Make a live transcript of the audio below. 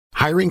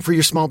Hiring for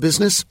your small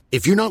business?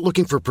 If you're not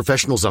looking for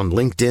professionals on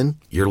LinkedIn,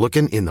 you're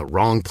looking in the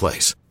wrong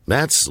place.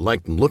 That's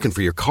like looking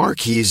for your car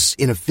keys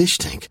in a fish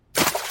tank.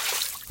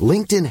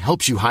 LinkedIn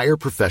helps you hire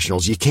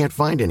professionals you can't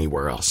find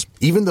anywhere else,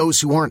 even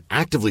those who aren't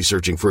actively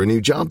searching for a new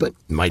job but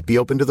might be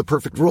open to the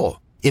perfect role.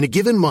 In a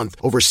given month,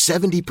 over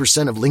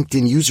 70% of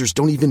LinkedIn users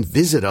don't even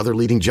visit other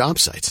leading job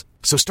sites.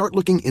 So start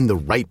looking in the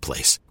right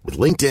place. With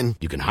LinkedIn,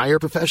 you can hire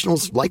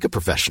professionals like a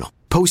professional.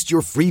 Post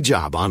your free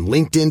job on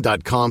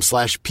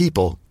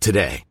linkedin.com/people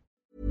today.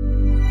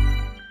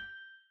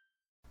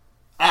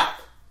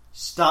 App.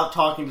 Stop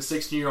talking to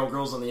 16-year-old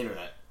girls on the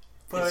internet.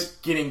 But it's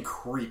getting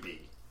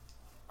creepy.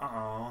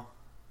 Aww.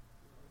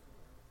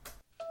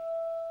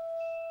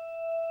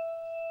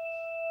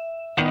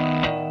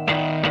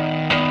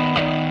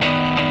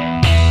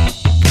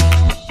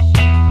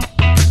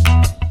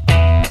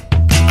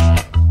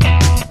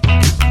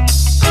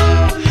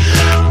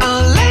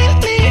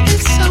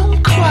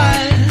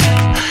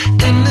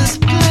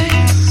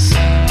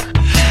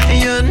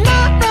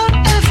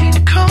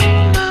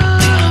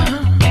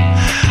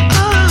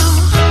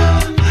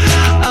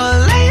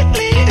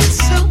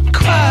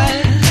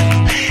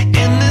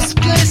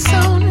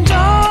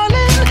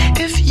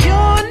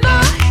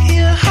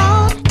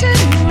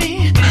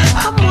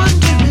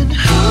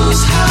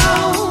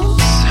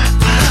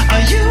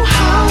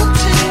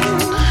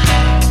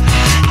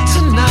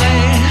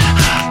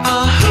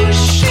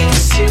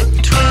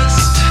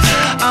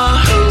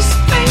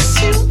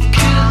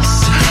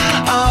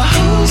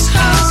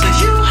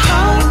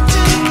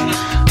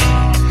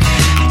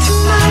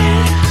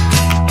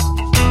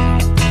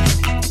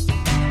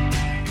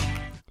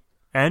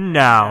 And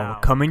now,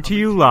 coming to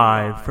you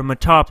live from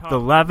atop the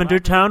Lavender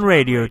Town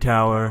Radio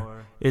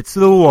Tower, it's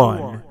the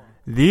one,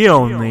 the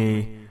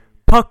only,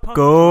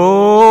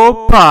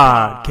 Puckle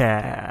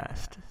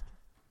Podcast.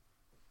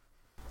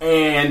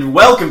 And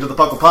welcome to the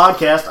Puckle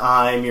Podcast.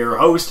 I'm your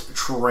host,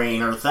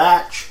 Trainer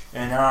Thatch.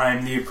 And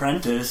I'm the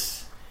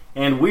apprentice.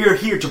 And we're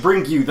here to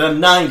bring you the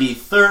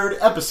 93rd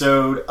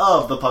episode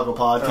of the Puckle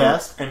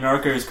Podcast. And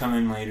Narco's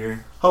coming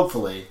later.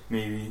 Hopefully.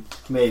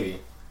 Maybe.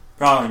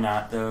 Probably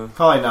not, though.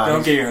 Probably not.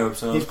 Don't get your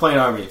hopes up. He's playing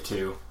Army of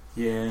Two.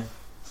 Yeah.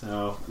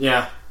 So,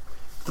 yeah.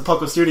 The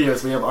Puckle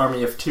Studios, we have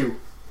Army of Two.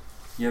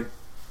 Yep.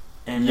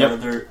 And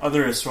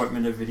other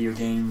assortment of video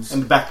games.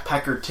 And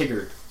Backpacker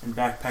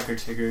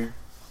Tigger.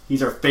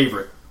 He's our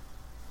favorite.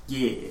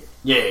 Yeah.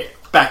 Yeah.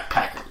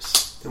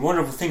 Backpackers. The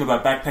wonderful thing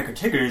about Backpacker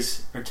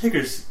Tiggers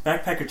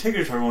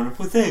are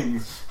wonderful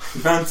things.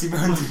 Bouncy.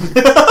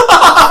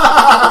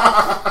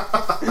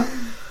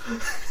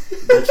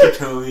 That should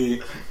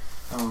totally...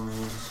 Oh,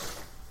 man.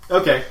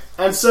 Okay,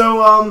 and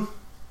so,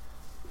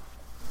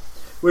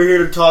 we're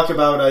here to talk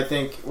about, I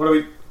think,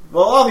 well,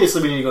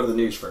 obviously we need to go to the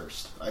news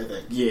first, I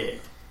think. Yeah.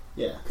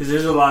 Yeah. Because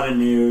there's a lot of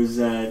news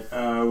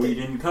that we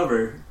didn't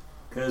cover,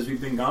 because we've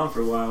been gone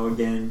for a while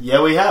again.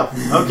 Yeah, we have.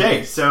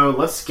 Okay, so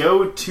let's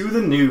go to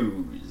the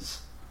news.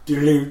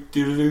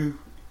 Doodaloo.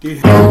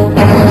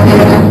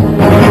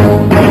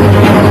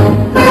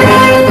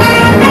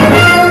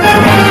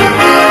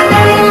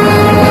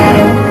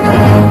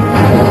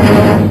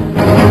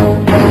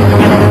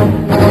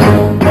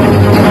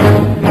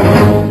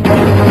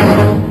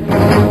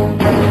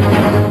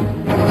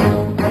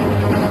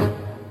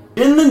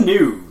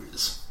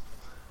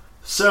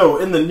 So,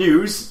 in the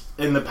news,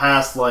 in the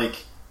past,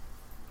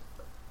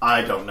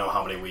 I don't know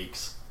how many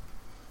weeks,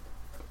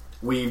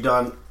 we've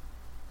done...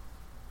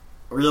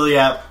 Really,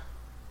 App?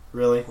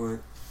 Really? What?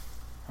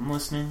 I'm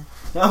listening.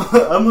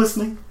 I'm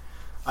listening.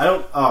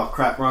 Oh,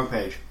 crap, wrong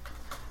page.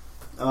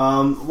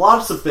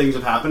 Lots of things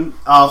have happened.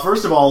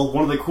 First of all,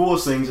 one of the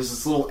coolest things is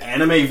this little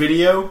anime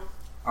video.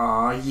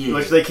 Yeah.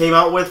 Which they came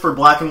out with for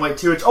Black and White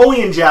 2. It's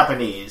only in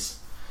Japanese,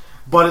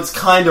 but it's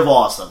kind of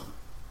awesome.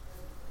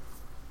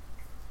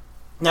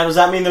 Now, does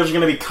that mean there's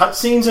going to be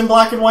cutscenes in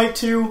Black and White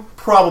 2?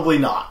 Probably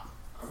not.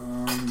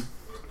 I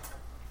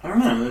don't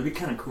know. That'd be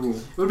kind of cool.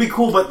 It would be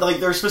cool, but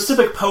there's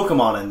specific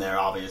Pokemon in there,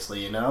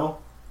 obviously, you know?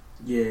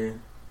 Yeah.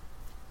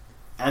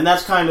 And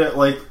that's kind of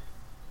like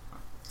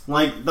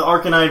the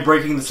Arcanine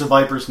breaking the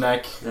Seviper's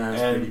neck.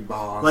 That's pretty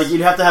boss.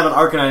 You'd have to have an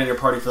Arcanine in your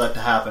party for that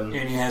to happen.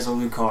 And he has a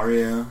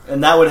Lucario.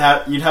 And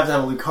you'd have to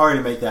have a Lucario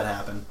to make that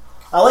happen.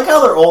 I like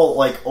how they're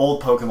all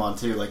old Pokemon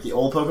too. The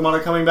old Pokemon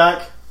are coming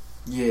back.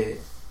 Yeah.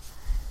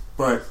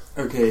 But,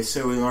 okay,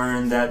 so we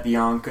learned that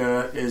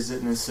Bianca is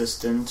an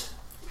assistant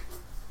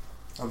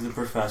of the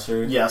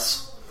professor.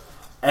 Yes.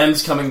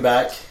 End's coming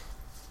back.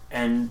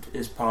 End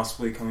is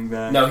possibly coming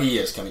back. No, he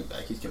is coming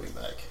back. He's coming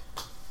back.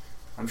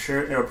 I'm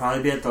sure it'll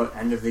probably be at the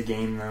end of the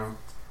game, though.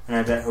 And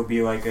I bet he'll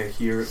be like a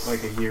hero.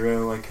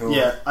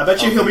 Yeah, I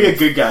bet you he'll be a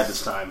good guy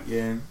this time.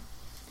 Yeah.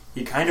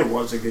 He kind of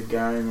was a good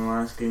guy in the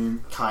last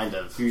game. Kind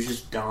of. He was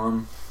just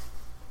dumb.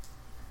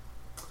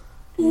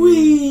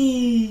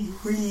 Wee!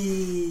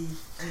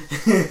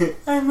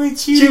 I'm a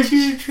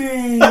choo-choo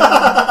train!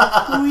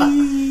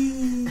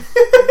 Wee!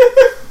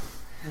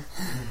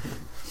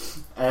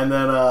 And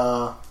then,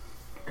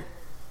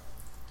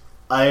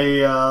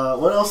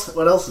 what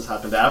else has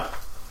happened, App?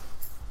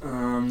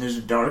 There's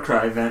a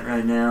Darkrai event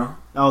right now.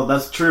 Oh,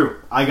 that's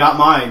true. I got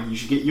mine. You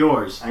should get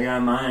yours. I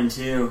got mine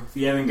too. If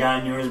you haven't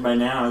gotten yours by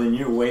now, then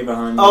you're way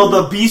behind. Oh,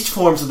 the beast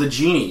forms of the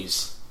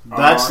genies.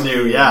 That's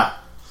new, yeah.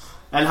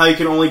 And how you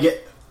can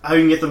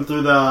get them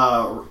through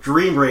the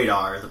Dream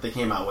Radar that they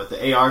came out with,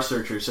 the AR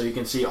searcher, so you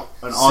can see an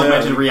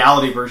augmented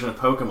reality version of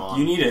Pokemon.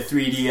 You need a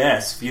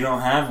 3DS if you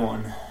don't have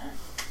one.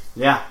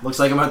 Yeah, looks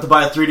like I'm going to have to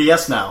buy a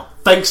 3DS now.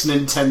 Thanks,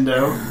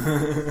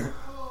 Nintendo.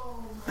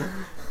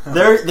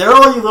 There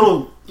all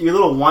you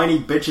little whiny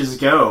bitches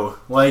go.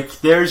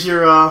 Like, there's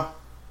your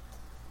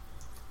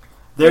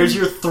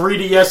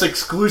 3DS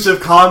exclusive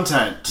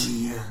content.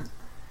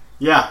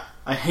 Yeah,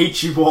 I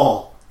hate you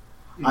all.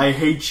 I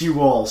hate you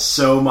all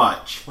so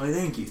much. Why,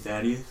 thank you,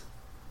 Thaddeus.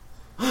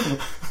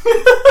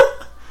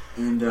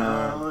 And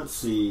let's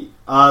see.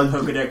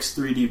 Pokedex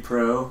 3D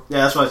Pro.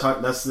 Yeah, that's what I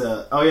talked.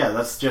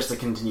 That's just the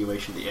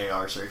continuation of the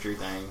AR searcher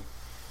thing.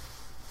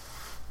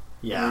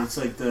 Yeah, it's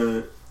like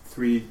the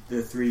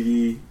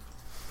 3D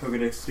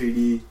Pokedex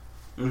 3D.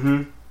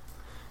 Mm-hmm.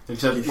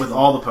 Except with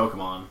all the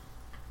Pokemon.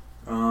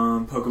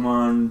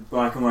 Pokemon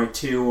Black and White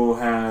 2 will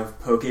have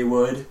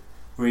Pokewood,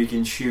 where you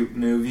can shoot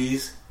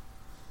movies.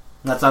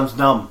 That sounds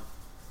dumb.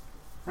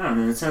 I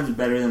don't know, it sounds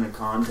better than a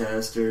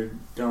contest or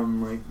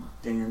dumb, like,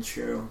 dance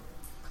show.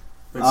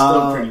 But it's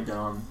still pretty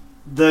dumb.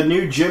 The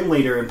new gym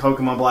leader in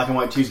Pokemon Black and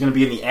White 2 is going to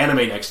be in the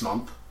anime next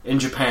month, in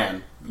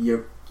Japan.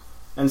 Yep.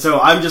 And so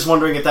I'm just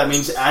wondering if that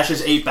means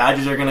Ash's 8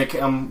 badges are going to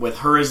come with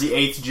her as the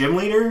 8th gym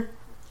leader?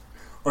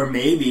 Or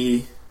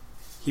maybe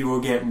he will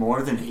get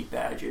more than 8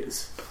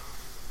 badges.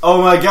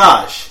 Oh my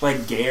gosh.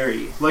 Like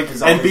Gary.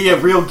 And be a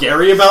real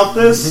Gary about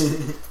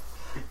this?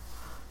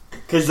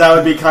 Because that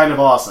would be kind of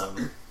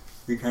awesome.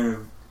 It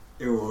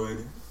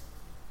would.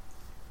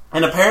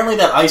 And apparently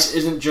that ice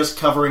isn't just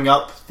covering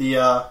up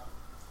the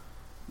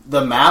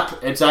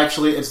map. It's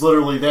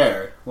literally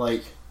there.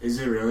 Like, is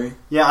it really?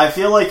 Yeah, I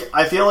feel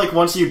like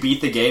once you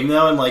beat the game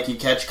though, and like you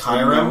catch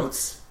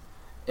Kyurem,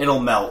 it'll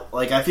melt.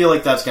 Like, I feel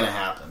like that's gonna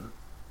happen.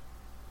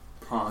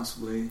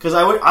 Possibly. Because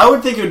I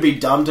would think it would be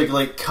dumb to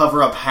like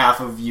cover up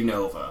half of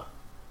Unova.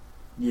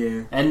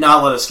 Yeah. And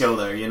not let us go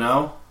there. You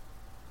know.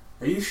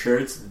 Are you sure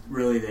it's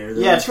really there,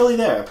 though? Yeah, it's really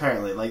there,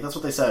 apparently. Like, that's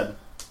what they said.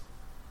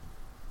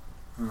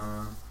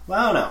 Well,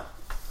 I don't know.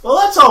 Well,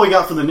 that's all we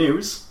got for the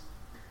news.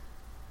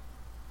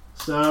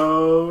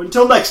 So,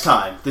 until next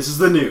time, this is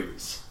the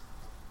news.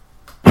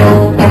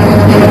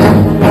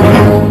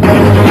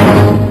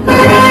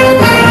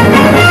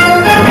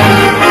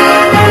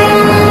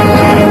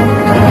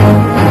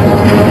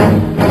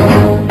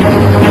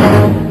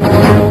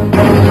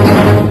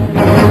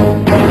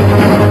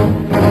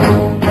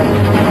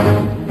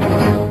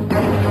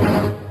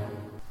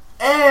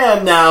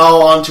 And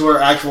now, on to our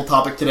actual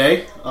topic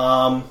today.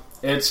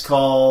 It's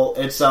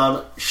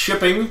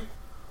shipping.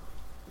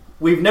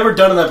 We've never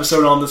done an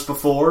episode on this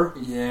before.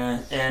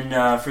 Yeah,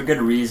 and for good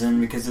reason,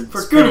 because it's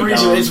for good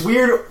reason. Dumb. It's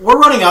weird. We're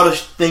running out of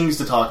things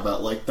to talk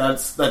about. Like,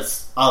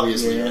 that's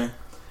obviously it.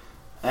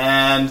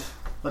 And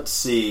let's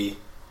see.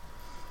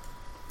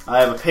 I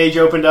have a page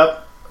opened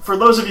up. For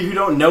those of you who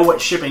don't know what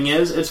shipping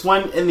is, it's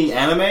when in the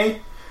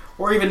anime,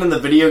 or even in the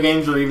video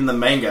games, or even the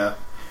manga,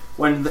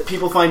 when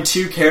people find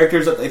two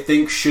characters that they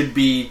think should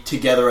be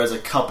together as a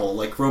couple,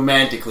 like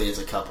romantically as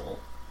a couple.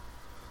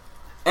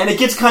 And it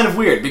gets kind of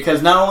weird,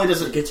 because not only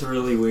does it gets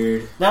really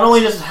weird. Not only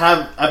does it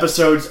have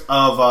episodes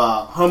of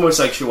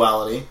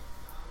homosexuality,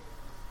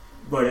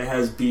 but it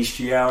has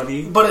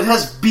bestiality. But it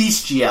has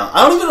bestiality.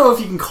 I don't even know if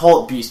you can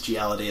call it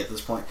bestiality at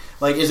this point.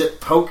 Like, is it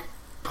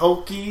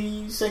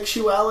pokey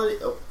sexuality?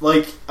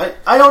 Like,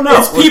 I don't know.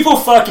 It's people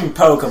fucking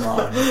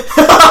Pokemon.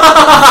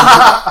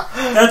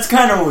 That's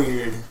kind of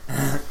weird.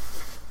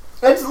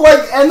 It's like,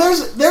 and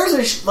there's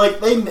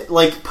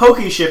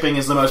pokey shipping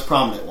is the most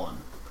prominent one,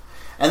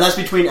 and that's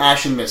between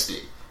Ash and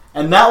Misty,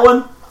 and that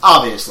one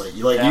obviously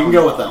you can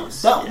go with that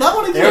one. That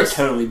one exists.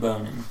 They're totally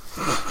boning.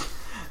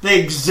 They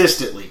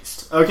exist at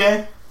least,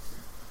 okay.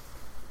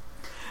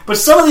 But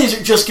some of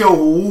these just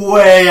go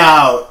way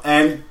out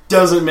and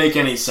doesn't make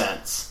any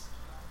sense.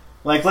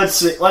 Like,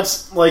 let's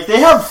they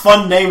have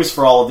fun names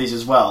for all of these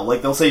as well.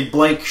 Like, they'll say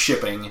blank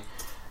shipping.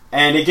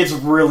 And it gets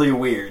really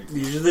weird.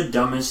 These are the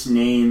dumbest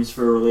names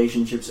for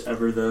relationships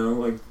ever, though.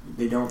 Like,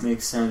 they don't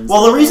make sense.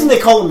 Well, the reason they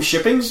call them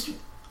shippings,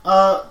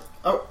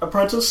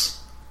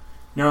 Apprentice?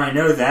 No, I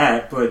know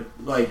that, but,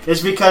 like... It's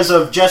because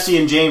of Jesse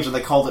and James, and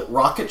they called it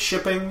rocket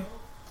shipping.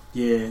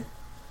 Yeah.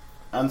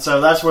 And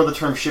so that's where the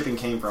term shipping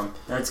came from.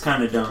 That's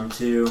kind of dumb,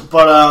 too.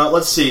 But,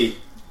 let's see.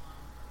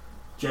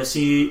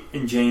 Jesse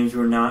and James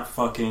were not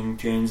fucking.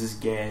 James is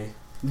gay.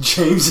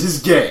 James is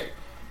gay.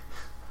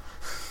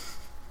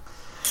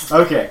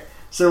 Okay,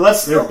 so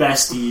They're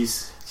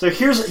besties. So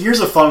here's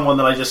a fun one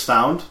that I just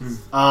found.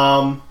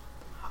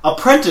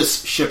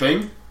 Apprentice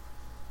shipping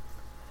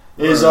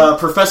is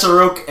Professor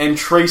Oak and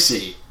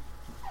Tracy.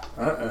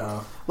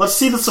 Uh-oh. Let's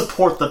see the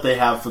support that they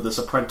have for this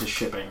apprentice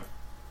shipping.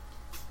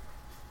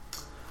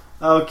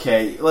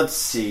 Okay, let's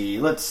see.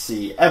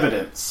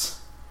 Evidence.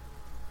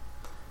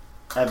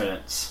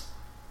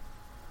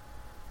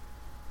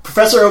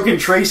 Professor Oak and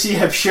Tracy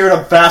have shared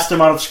a vast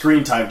amount of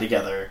screen time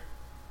together.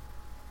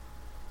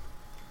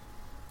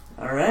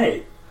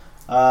 Alright.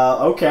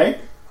 Okay.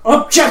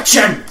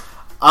 Objection!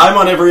 I'm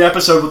on every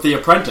episode with The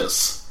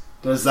Apprentice.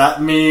 Does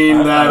that mean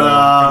that,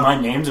 my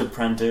name's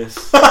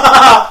Apprentice.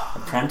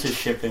 Apprentice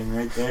shipping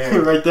right there.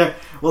 right there.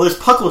 Well, there's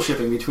puckle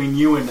shipping between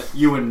you and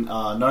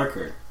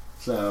Narker.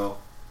 So...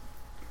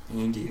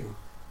 And you.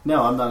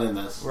 No, I'm not in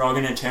this. We're all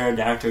gonna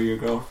pterodactyl your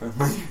girlfriend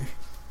later.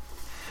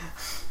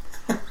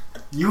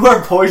 You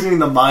are poisoning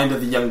the mind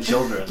of the young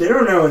children. They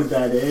don't know what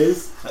that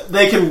is.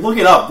 They can look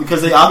it up,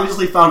 because they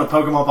obviously found a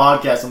Pokemon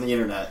podcast on the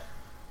internet.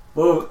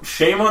 Well,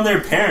 shame on their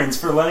parents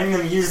for letting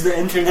them use the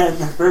internet in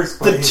the first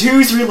The place.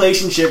 two's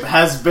relationship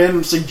has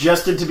been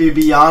suggested to be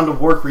beyond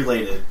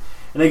work-related.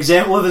 An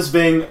example of this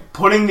being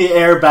putting the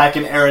air back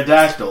in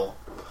Aerodactyl,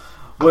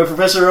 where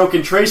Professor Oak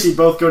and Tracy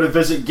both go to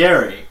visit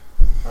Gary.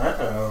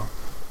 Uh-oh.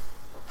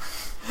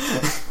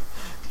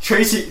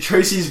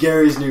 Tracy's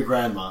Gary's new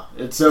grandma.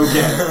 It's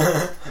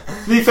okay.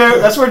 To be fair,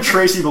 that's where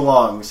Tracy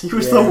belongs. He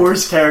was the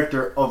worst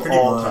character of Pretty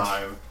all much.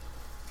 time.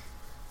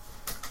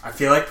 I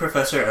feel like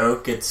Professor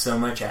Oak gets so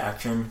much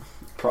action.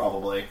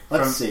 Probably.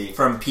 Let's see.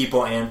 From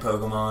people and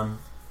Pokemon.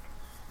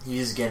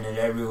 He's getting it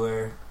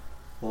everywhere.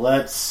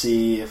 Let's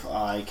see if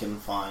I can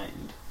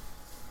find...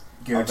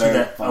 Go to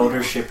that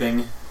elder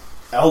shipping.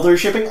 Elder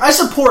shipping? I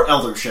support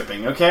elder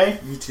shipping, okay?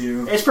 Me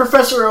too. It's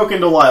Professor Oak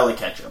and Delilah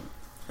Ketchum.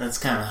 That's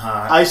kind of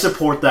hot. I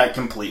support that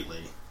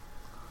completely.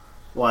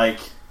 Like,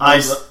 I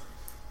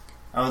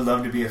would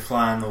love to be a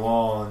fly on the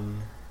wall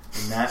in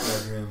that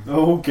bedroom.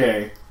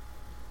 Okay.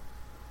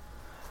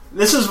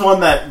 This is one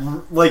that,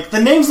 like,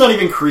 the name's not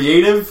even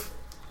creative,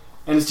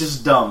 and it's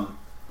just dumb.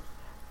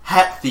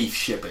 Hat thief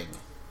shipping.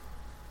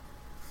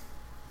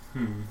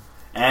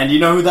 And you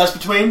know who that's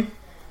between?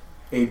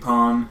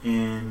 Apom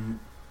and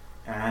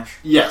Ash.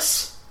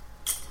 Yes.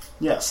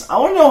 Yes. I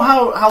want to know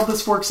how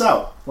this works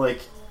out.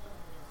 Like,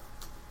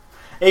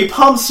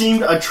 Apom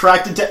seemed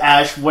attracted to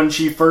Ash when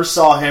she first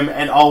saw him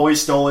and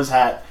always stole his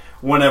hat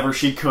whenever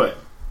she could.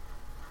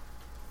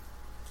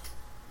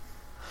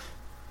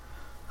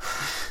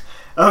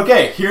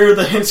 Okay, here are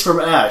the hints from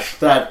Ash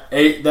that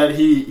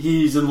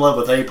he's in love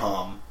with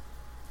Apom.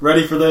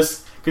 Ready for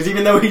this? Because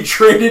even though he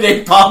traded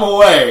Apom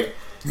away...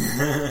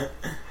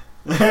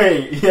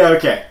 Hey, yeah,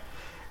 okay.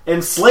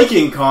 In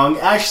Slaking Kong,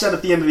 Ash said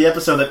at the end of the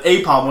episode that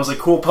Apom was a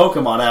cool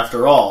Pokemon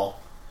after all.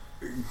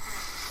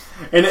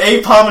 In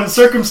Apom and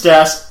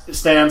Circumstance,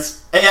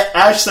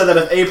 Ash said that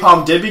if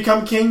Apom did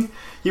become king,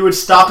 he would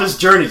stop his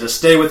journey to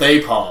stay with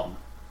Apom.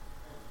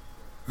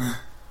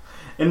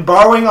 In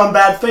Borrowing on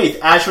Bad Faith,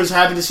 Ash was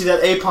happy to see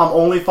that Apom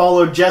only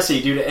followed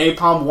Jessie due to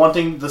Apom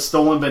wanting the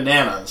stolen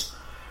bananas.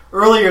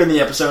 Earlier in the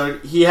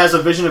episode, he has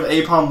a vision of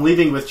Apom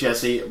leaving with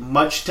Jessie,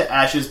 much to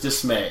Ash's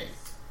dismay.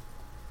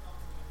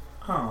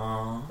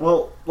 Aww.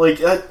 Well, like...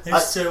 They're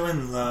so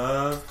in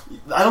love.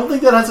 I don't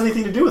think that has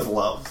anything to do with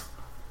love.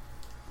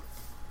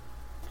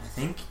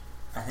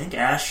 I think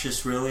Ash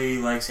just really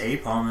likes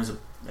Apom as a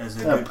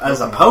good Pokemon. As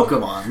a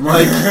Pokemon.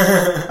 Like,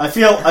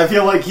 I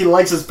feel like he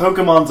likes his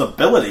Pokemon's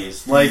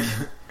abilities. Like,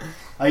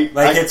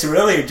 it's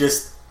really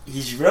just...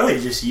 He's really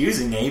just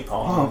using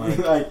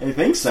Apom. I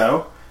think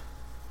so.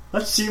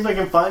 Let's see if I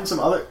can find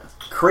some other...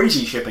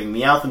 Crazy shipping,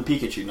 Meowth and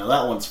Pikachu. Now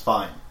that one's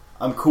fine.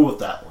 I'm cool with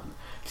that one.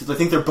 Because I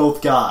think they're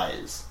both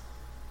guys.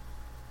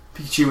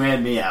 Pikachu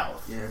and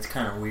Meowth. Yeah, it's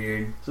kind of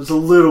weird. So it's a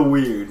little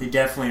weird. They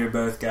definitely are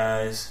both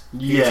guys.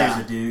 Yeah.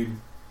 Pikachu's a dude.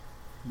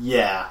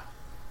 Yeah.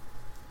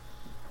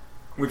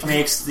 Which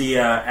makes the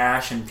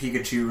Ash and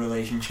Pikachu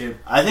relationship...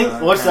 I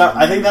think, what's that?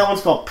 I think that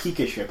one's called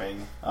Pika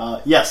shipping.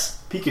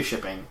 Yes, Pika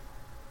shipping.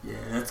 Yeah,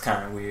 that's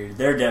kind of weird.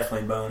 They're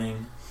definitely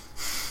boning.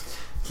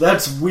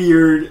 That's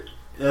weird.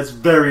 That's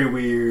very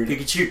weird.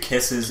 Pikachu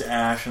kisses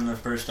Ash in the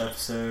first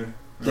episode.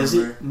 Remember? Does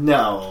he?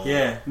 No.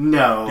 Yeah.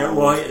 No. Yeah,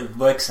 well, it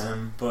licks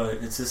him, but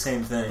it's the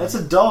same thing. That's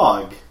a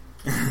dog.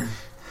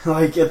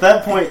 Like, at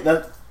that point,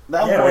 that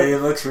yeah, point... but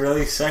it looks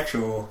really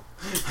sexual.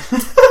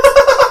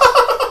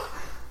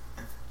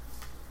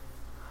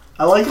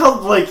 I like how,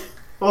 like,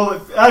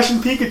 well, Ash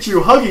and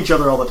Pikachu hug each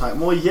other all the time.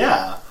 Well,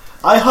 yeah.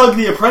 I hug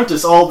the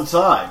Apprentice all the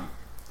time.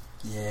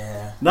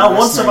 Yeah. Not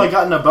once have I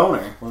gotten a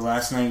boner. Well,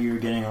 last night you were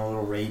getting a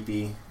little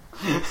rapey.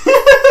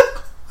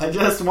 I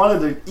just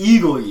wanted to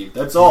eagle you,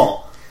 that's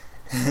all.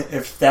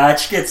 If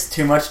Thatch gets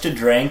too much to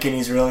drink and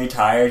he's really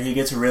tired, he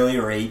gets really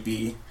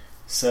rapey.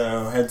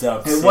 So, heads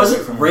up. It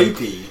wasn't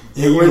rapey.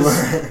 It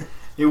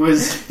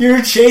was... You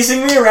were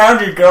chasing me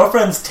around your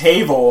girlfriend's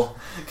table.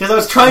 Because I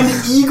was trying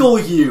to eagle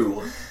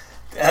you.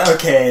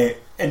 Okay.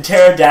 And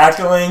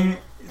pterodactyling,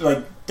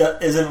 like,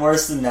 isn't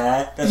worse than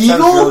that. That Eagle?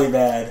 sounds really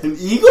bad. An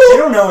eagle? They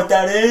don't know what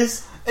that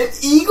is. An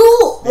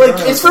eagle? Like,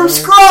 it's from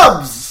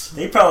Scrubs!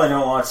 They probably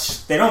don't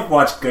watch... They don't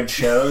watch good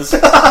shows.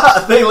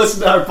 They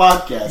listen to our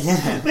podcast.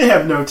 Yeah. They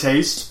have no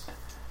taste.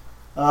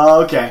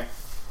 Okay.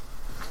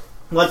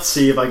 Let's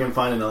see if I can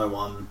find another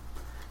one.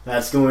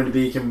 That's going to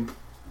be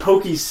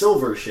Pokey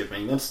Silver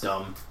shipping. That's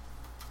dumb.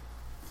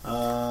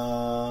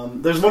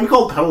 There's one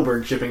called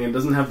Petalburg shipping and it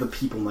doesn't have the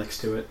people next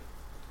to it.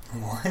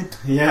 What?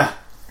 Yeah.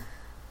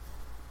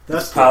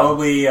 That's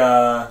probably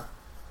has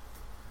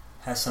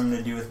something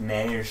to do with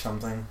May or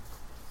something.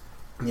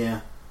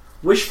 Yeah.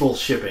 Wishful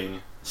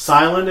shipping.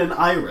 Silent and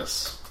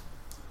Iris.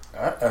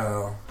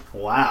 Uh-oh.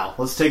 Wow.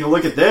 Let's take a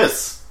look at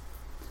this.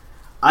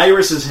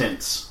 Iris's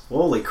hints.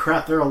 Holy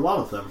crap, there are a lot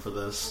of them for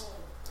this.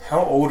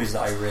 How old is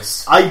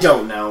Iris? I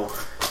don't know.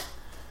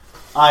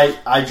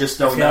 I just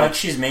don't I feel know. like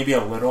she's maybe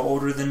a little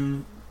older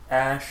than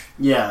Ash.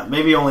 Yeah,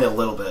 maybe only a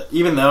little bit.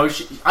 Even though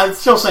I'm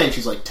still saying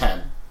she's like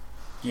 10.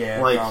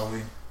 Yeah, Like,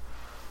 probably.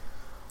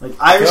 Like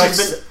Iris I has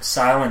feel like been.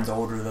 Silen's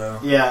older though.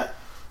 Yeah,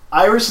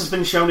 Iris has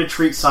been shown to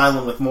treat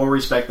Silent with more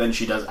respect than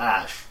she does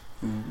Ash.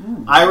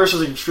 Ooh. Iris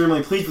was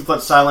extremely pleased with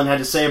what Silent had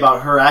to say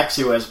about her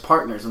Axio as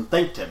partners and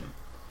thanked him.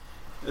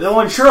 Though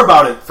unsure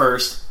about it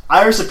first,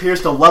 Iris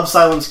appears to love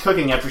Silent's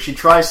cooking after she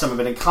tries some of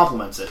it and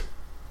compliments it.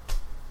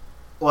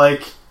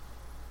 Like,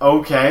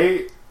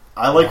 okay,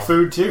 I like Wow.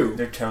 food too.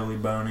 They're totally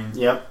boning.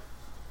 Yep.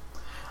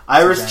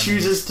 Iris So then-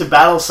 chooses to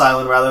battle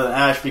Silent rather than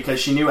Ash because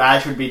she knew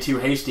Ash would be too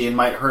hasty and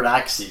might hurt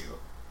Axio.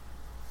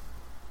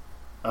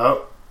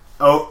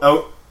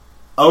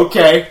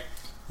 Okay.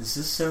 This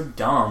is so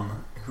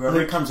dumb. Whoever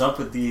Like- comes up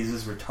with these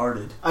is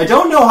retarded. I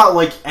don't know how,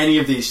 like, any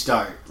of these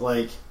start.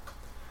 Like,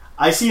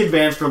 I see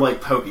advanced for,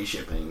 like, Poke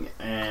shipping,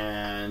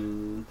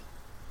 and,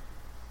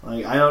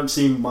 like, I don't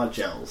see much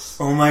else.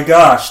 Oh my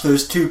gosh,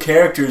 those two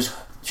characters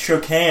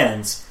shook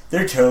hands.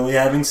 They're totally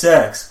having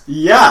sex.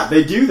 Yeah,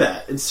 they do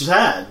that. It's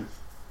sad.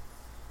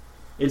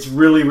 It's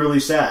really, really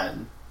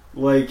sad.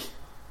 Like,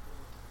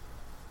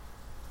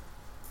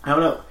 I don't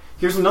know.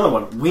 Here's another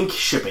one. Wink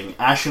shipping.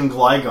 Ash and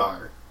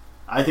Gligar.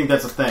 I think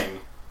that's a thing.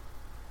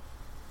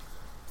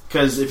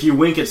 Because if you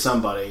wink at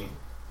somebody...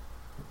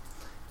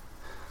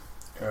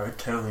 Oh, it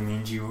totally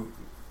means you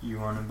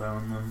want to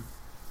bone them.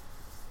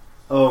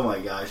 Oh my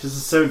gosh, this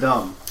is so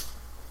dumb.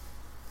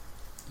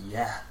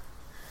 Yeah.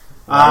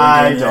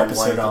 I Why are we doing an don't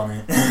episode like on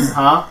it.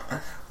 Huh?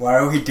 Why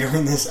are we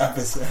doing this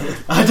episode?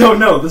 I don't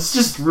know. This is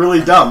just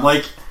really dumb.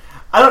 Like,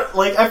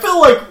 I feel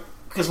like...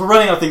 Because we're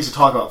running out of things to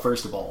talk about,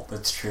 first of all.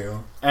 That's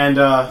true. And,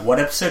 What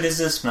episode is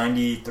this?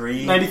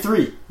 93?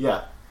 93,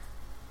 yeah.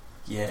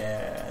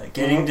 Yeah,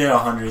 getting to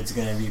 100 is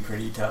going to be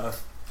pretty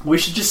tough. We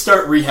should just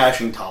start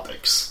rehashing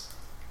topics.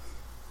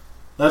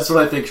 That's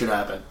what I think should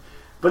happen.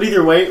 But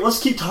either way, let's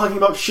keep talking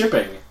about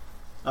shipping.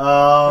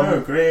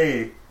 Oh,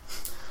 great.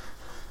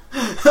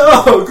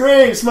 Oh,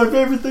 great! It's my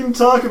favorite thing to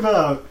talk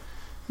about.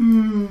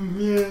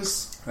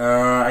 Yes.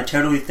 I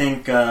totally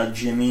think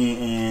Jimmy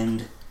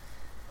and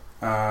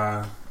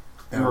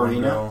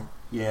Marina?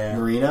 Yeah.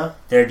 Marina?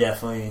 They're a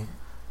thing.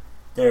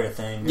 They're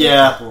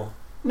Yeah. a couple.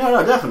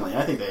 No, definitely.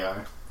 I think they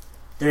are.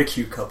 They're a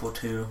cute couple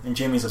too. And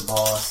Jimmy's a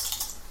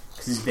boss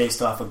because he's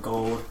based off of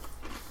Gold,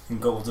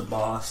 and Gold's a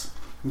boss.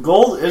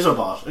 Gold is a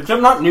boss,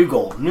 except not New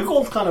Gold. New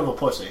Gold's kind of a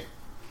pussy.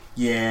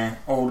 Yeah,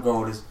 Old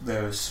Gold is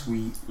though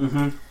sweet.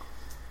 Mm-hmm.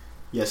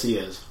 Yes, he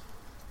is.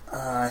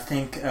 I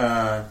think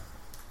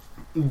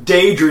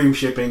Daydream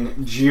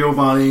shipping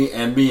Giovanni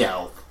and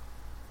Meowth.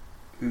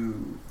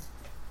 ooh,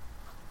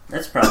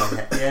 that's probably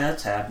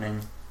that's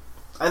happening.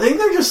 I think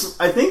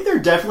they're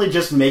definitely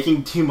just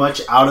making too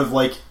much out of,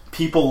 like,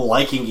 people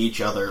liking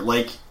each other.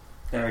 Like,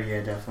 Oh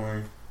yeah,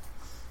 definitely.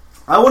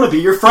 I want to be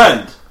your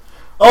friend.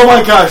 Oh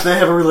my gosh, they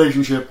have a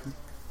relationship.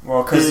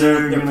 Well, because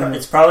Yeah.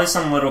 it's probably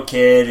some little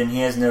kid, and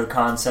he has no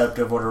concept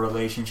of what a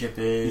relationship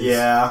is.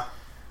 Yeah.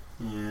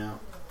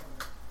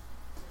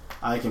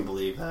 I can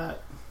believe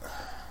that.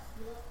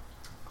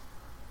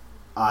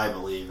 I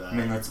believe that. I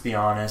mean, let's be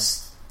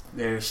honest.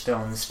 They're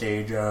still in the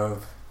stage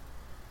of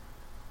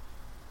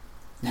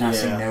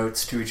passing Yeah.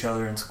 notes to each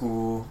other in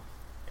school.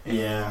 And,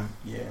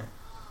 Yeah.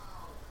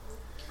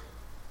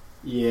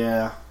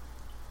 yeah.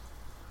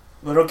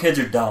 Little kids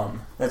are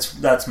dumb.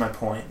 That's my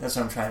point. That's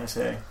what I'm trying to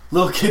say.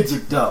 Little kids are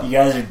You dumb.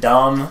 guys are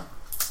dumb.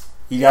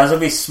 You guys will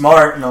be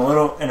smart in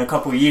a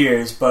couple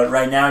years, but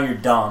right now you're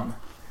dumb.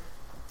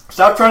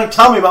 Stop trying to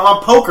tell me about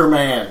my poker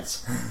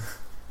mans.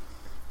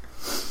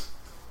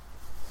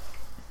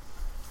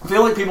 I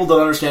feel like people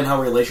don't understand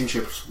how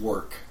relationships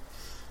work.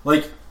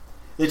 Like,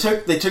 they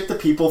took the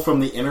people from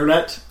the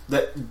internet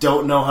that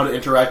don't know how to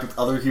interact with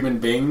other human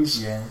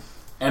beings Yeah.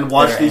 and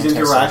watch They're these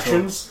antisocial.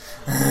 interactions,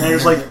 and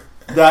it's like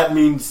that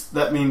means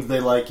they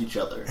like each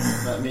other.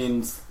 That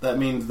means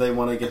they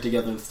want to get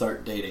together and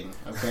start dating.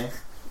 Okay,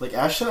 like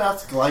Ash should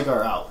ask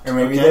Gligar out. Or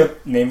maybe okay?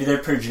 they're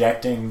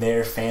projecting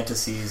their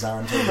fantasies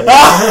onto this.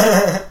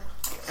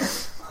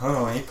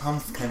 Oh,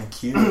 Apom's kind of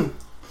cute.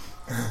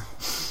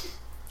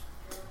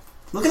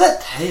 Look at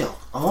that tail.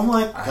 Oh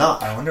my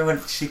god. I wonder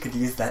what she could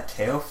use that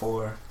tail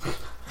for.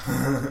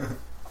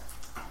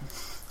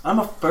 I'm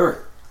a furry.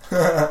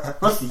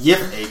 Let's yip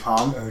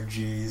Apom. Oh,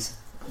 jeez.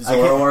 I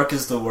can't- Zoroark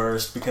is the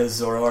worst because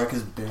Zoroark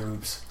is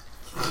boobs.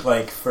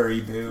 Like, furry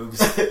boobs.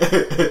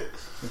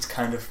 It's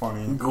kind of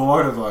funny.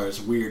 Gardevoir is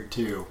weird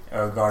too.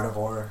 Oh,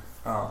 Gardevoir.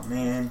 Oh,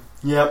 man.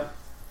 Yep.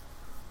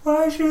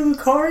 Why is your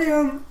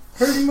Lucario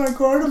hurting my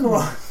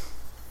Gardevoir?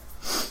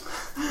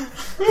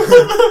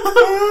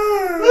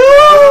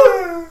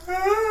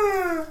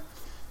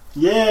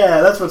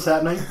 Yeah, that's what's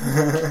happening.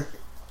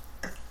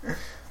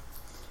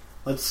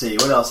 Let's see,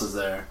 what else is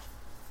there?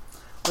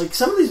 Like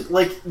some of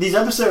these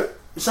episodes.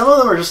 some of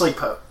them are just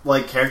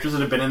like characters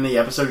that have been in the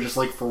episode just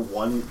like for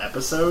one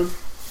episode.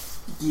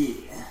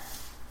 Yeah.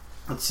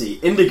 Let's see.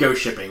 Indigo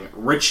shipping.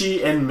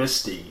 Richie and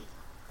Misty.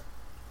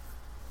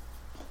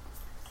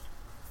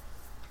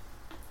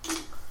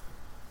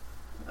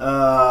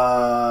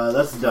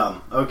 That's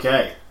dumb.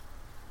 Okay.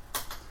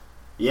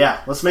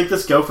 Yeah, let's make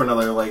this go for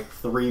another,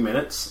 3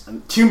 minutes.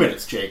 2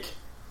 minutes, Jake.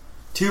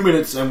 2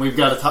 minutes, and we've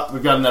got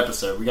an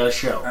episode. We got a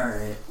show.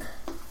 Alright.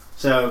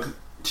 So,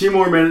 2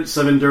 more minutes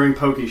of enduring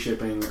poke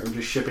shipping, or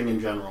just shipping in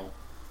general.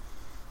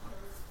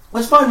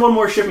 Let's find one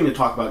more shipping to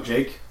talk about,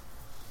 Jake.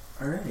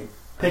 Alright.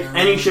 Pick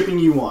any shipping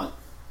you want.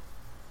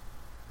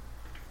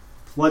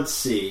 Let's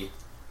see.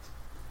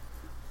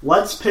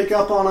 Let's pick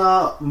up on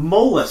a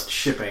molest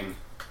shipping.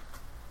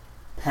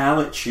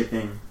 Pallet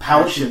shipping.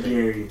 Pallet shipping.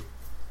 Gary.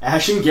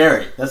 Ash and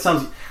Gary. That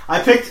sounds...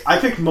 I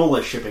picked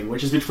molest shipping,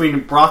 which is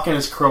between Brock and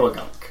his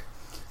Croagunk.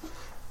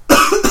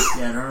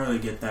 Yeah, I don't really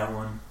get that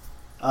one.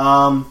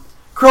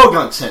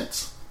 Croagunk's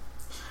hints.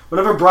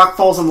 Whenever Brock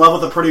falls in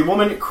love with a pretty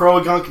woman,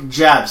 Croagunk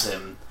jabs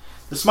him.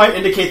 This might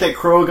indicate that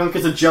Croagunk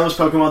is a jealous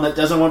Pokemon that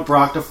doesn't want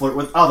Brock to flirt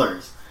with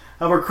others.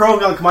 However,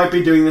 Croagunk might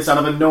be doing this out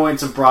of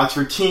annoyance of Brock's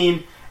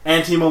routine,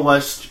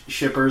 anti-molest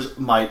shippers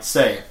might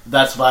say.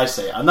 That's what I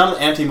say. I'm not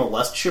an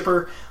anti-molest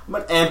shipper. I'm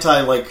an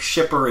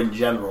anti-shipper in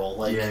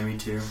general. Yeah, me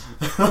too.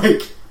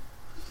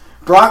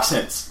 Brock's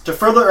hints. To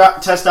further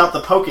test out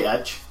the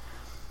Pokédex,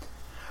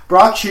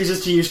 Brock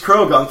chooses to use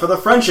Croagunk for the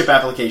friendship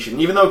application,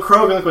 even though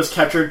Croagunk was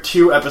captured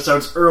 2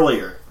 episodes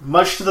earlier.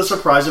 Much to the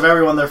surprise of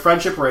everyone, their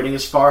friendship rating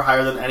is far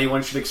higher than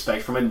anyone should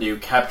expect from a new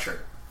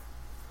capture.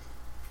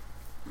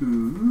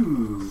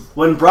 Ooh.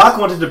 When Brock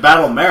wanted to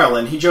battle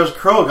Marilyn, he chose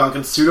Croagunk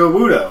and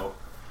Sudowoodo.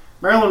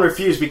 Marilyn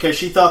refused because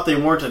she thought they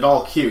weren't at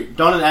all cute.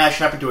 Dawn and Ash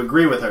happened to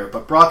agree with her,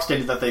 but Brock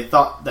stated that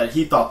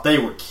he thought they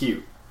were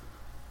cute.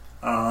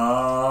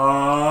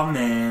 Oh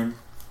man.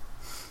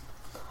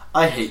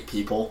 I hate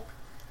people.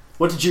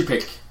 What did you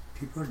pick?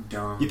 People are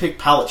dumb. You picked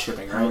pallet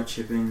shipping, right? Pallet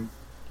shipping.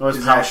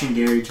 Does Ash and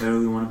Gary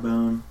totally want a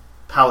bone?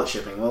 Pallet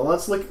shipping. Well,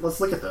 let's look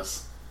at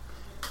this.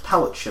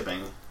 Pallet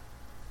shipping.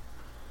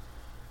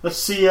 Let's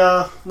see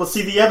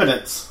the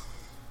evidence.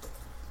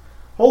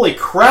 Holy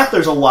crap,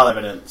 there's a lot of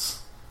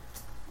evidence.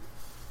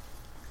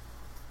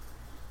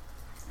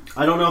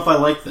 I don't know if I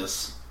like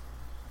this.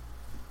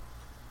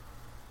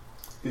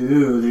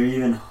 Ooh, they're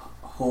even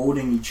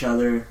holding each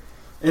other.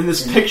 In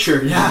this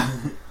picture, yeah.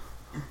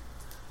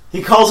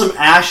 He calls him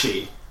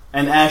Ashy,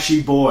 an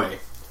Ashy boy.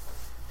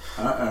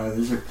 Uh-oh,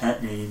 those are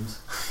pet names.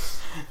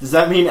 Does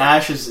that mean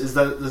Ash does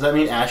that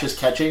mean Ash is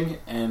catching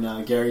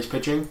and Gary's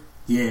pitching?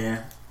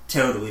 Yeah,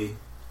 totally.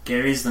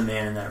 Gary's the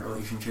man in that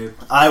relationship.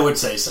 I would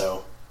say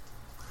so.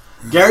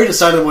 Gary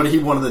decided what he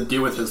wanted to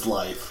do with his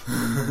life.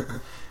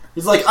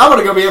 He's like, I'm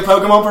gonna go be a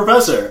Pokemon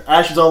professor.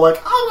 Ash is all like,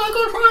 I'm gonna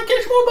go try and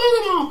catch more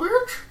Pokemon,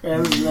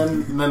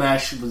 bitch. And then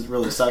Ash was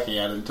really sucky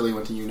at it until he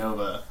went to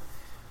Unova.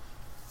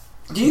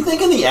 Do you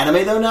think in the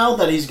anime though now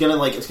that he's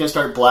gonna it's gonna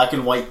start Black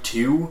and White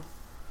 2?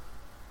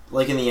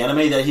 Like in the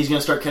anime that he's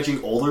gonna start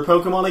catching older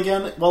Pokemon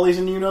again while he's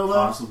in Unova?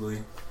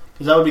 Possibly.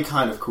 Because that would be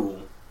kind of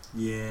cool.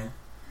 Yeah.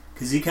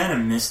 Because he kind of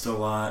missed a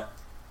lot.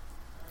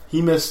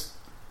 He missed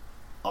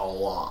a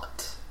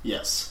lot.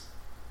 Yes.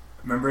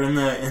 Remember in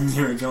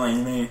the original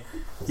anime,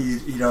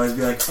 he'd always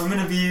be like, I'm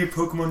gonna be a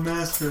Pokemon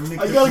master.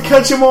 I gotta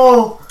catch them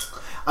all.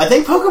 I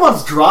think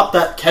Pokemon's dropped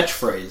that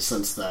catchphrase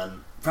since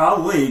then.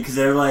 Probably, because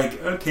they're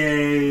like,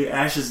 okay,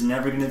 Ash is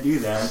never gonna do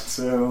that,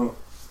 so...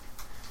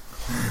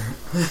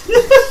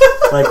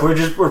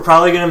 we're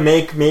probably gonna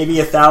make maybe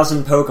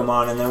 1,000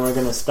 Pokemon and then we're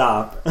gonna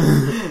stop.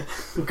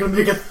 We're gonna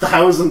make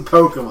 1,000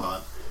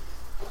 Pokemon.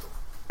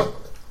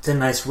 It's a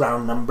nice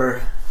round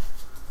number.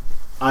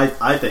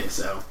 I think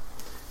so.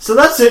 So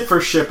that's it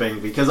for shipping,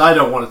 because I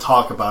don't want to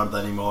talk about it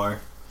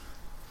anymore.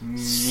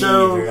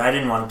 Neither. I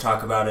didn't want to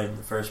talk about it in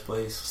the first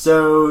place.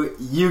 So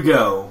you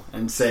go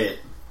and say it.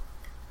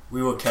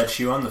 We will catch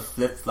you on the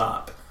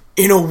flip-flop.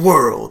 In a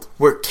world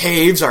where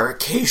caves are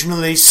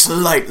occasionally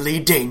slightly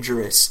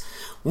dangerous,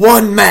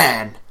 one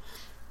man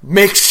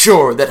makes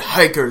sure that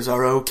hikers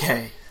are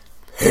okay.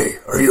 Hey,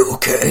 are you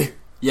okay?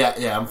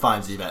 Yeah, I'm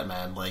fine, Z-Bat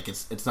man.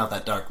 It's not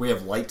that dark. We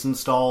have lights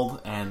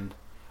installed, and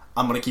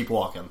I'm gonna keep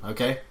walking,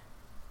 okay?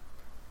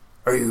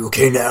 Are you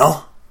okay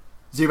now?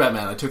 Z-Bat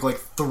man, I took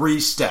 3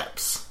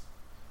 steps.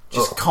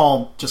 Just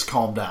calm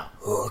down.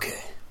 Oh, okay.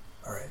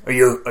 Alright.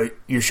 Are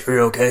you sure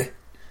you're okay?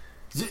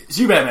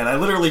 Z-Bat man, I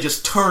literally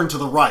just turned to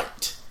the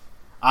right.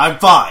 I'm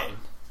fine.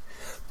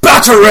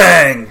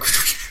 Batarang!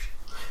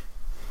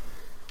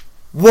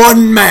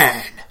 One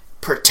man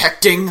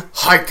protecting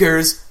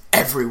hikers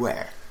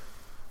everywhere.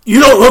 You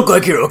don't look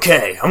like you're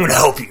okay. I'm gonna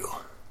help you.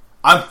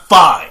 I'm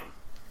fine.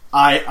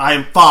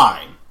 I'm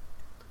fine.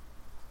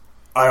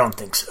 I don't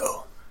think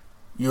so.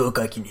 You look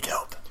like you need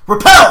help.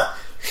 Repel!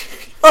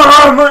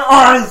 Oh, my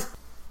eyes!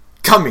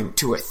 Coming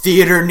to a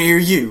theater near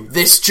you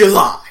this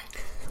July.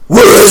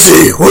 Where is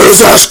he?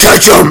 Where's Ash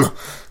Ketchum?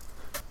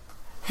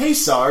 Hey,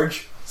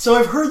 Sarge. So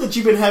I've heard that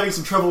you've been having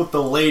some trouble with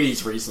the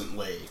ladies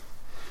recently.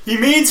 He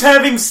means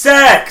having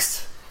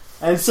sex!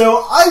 And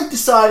so I've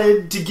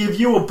decided to give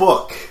you a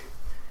book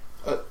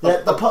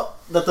that the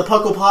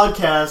Puckle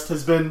Podcast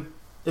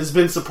has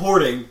been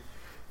supporting,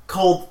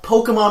 called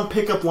Pokemon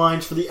Pickup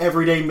Lines for the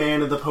Everyday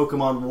Man of the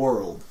Pokemon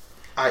World.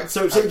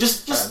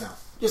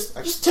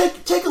 Just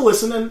take a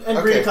listen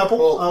and read a couple.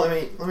 Well,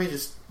 let me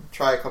just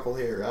try a couple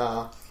here.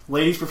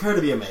 Ladies, prepare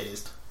to be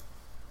amazed.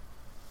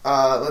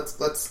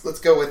 Let's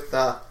go with.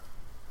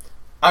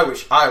 I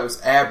wish I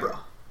was Abra,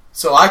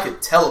 so I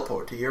could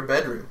teleport to your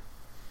bedroom.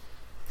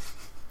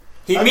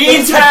 He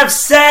means have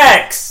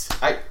sex.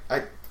 I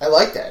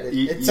like that.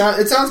 It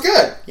sounds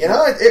good. You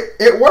know,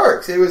 it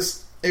works. It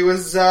was.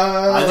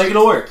 I think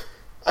it'll work.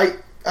 I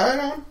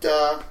don't.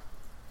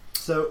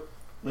 So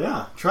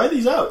yeah, try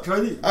these out. Try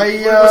these.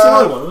 What's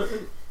another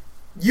one?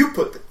 You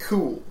put the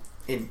cool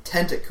in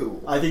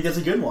Tentacool. I think that's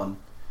a good one.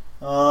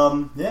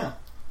 Yeah.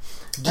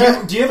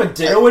 Do you have a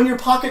Ditto in your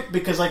pocket?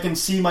 Because I can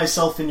see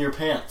myself in your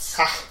pants.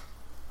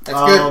 That's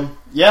good.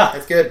 Yeah,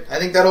 that's good. I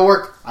think that'll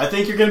work. I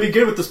think you're going to be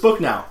good with this book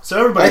now. So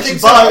everybody I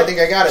think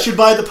I got it. Should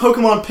buy the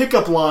Pokemon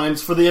Pickup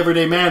Lines for the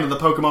Everyday Man of the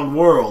Pokemon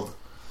World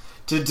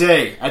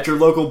today at your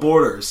local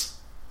Borders.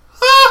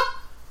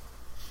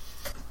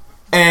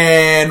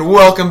 And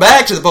welcome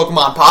back to the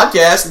Pokemon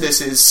Podcast.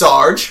 This is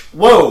Sarge.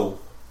 Whoa.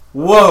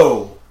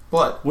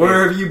 What?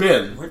 Where have you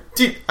been?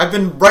 Dude, I've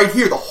been right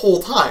here the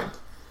whole time.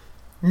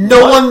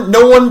 No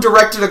one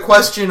directed a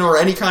question or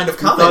any kind of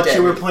comment. I thought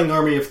you were playing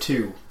Army of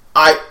Two.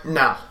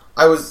 No.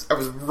 I was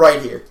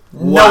right here.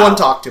 Wow. No one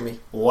talked to me.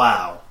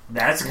 Wow.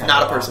 That's kind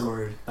not of a person.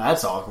 awkward.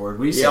 That's awkward.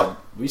 We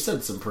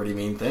said some pretty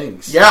mean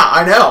things. Yeah,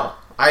 I know.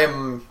 I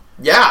am.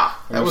 Yeah,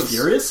 that was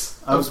furious.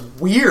 That was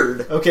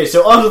weird. Okay,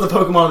 so on to the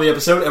Pokemon of the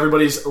episode.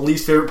 Everybody's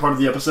least favorite part of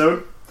the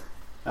episode.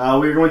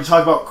 We're going to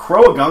talk about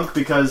Croagunk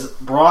because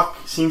Brock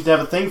seems to have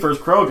a thing for his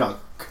Croagunk.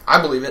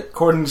 I believe it.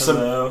 According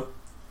to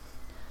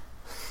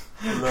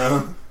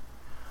Hello.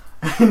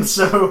 And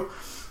so,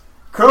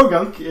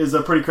 Croagunk is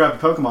a pretty crappy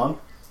Pokemon.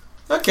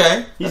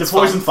 Okay. He's a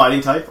poison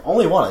fighting type.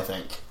 Only one, I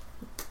think.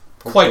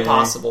 Quite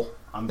possible.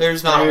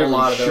 There's not a whole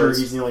lot of those. Sure,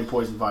 he's the only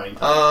poison fighting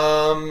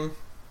type.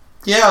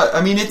 Yeah, I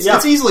mean,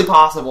 it's easily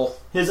possible.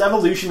 His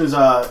evolution is,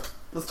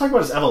 let's talk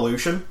about his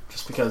evolution,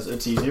 just because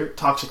it's easier.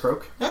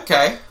 Toxicroak.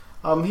 Okay.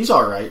 He's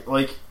alright.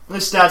 Like,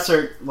 his stats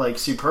are, like,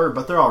 superb,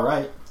 but they're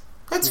alright.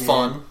 That's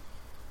fun.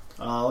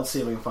 Let's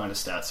see if we can find his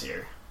stats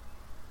here.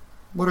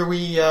 What are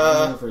we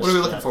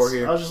looking for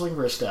here? I was just looking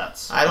for his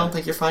stats. I don't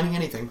think you're finding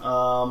anything.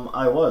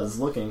 I was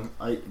looking.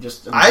 I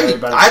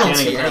don't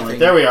see anything.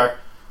 There we are.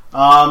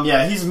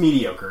 Yeah, he's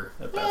mediocre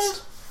at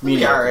best.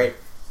 Mediocre. Alright.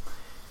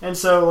 And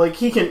so, like,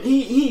 he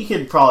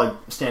could probably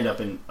stand up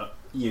in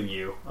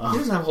UU. He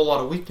doesn't have a whole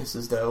lot of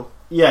weaknesses, though.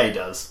 Yeah, he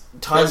does.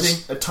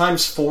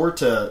 Times 4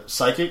 to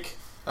Psychic.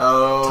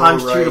 Oh,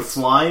 times 2 to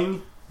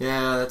Flying.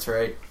 Yeah, that's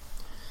right.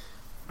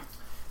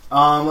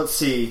 Let's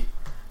see.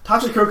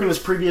 Toxicroak and his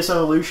previous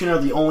evolution are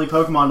the only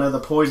Pokemon to have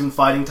the poison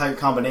fighting type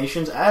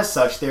combinations. As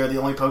such, they are the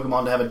only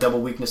Pokemon to have a double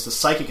weakness to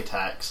psychic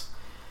attacks,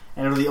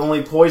 and are the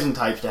only poison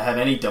types to have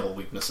any double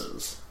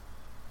weaknesses.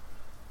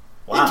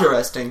 Wow.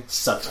 Interesting.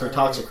 Sucks for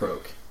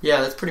Toxicroak.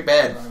 Yeah, that's pretty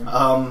bad.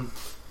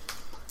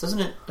 Doesn't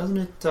it?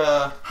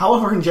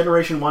 However, in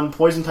Generation 1,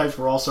 poison types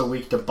were also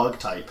weak to bug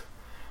type,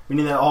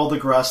 meaning that all the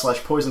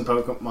grass/poison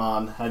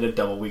Pokemon had a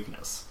double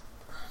weakness.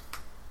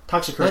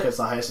 Toxicroak has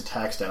the highest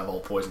attack stat of all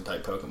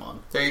poison-type Pokemon.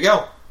 There you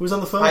go. Who's on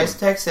the phone? Highest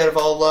attack stat of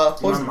all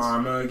poisons. My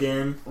mama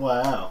again.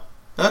 Wow.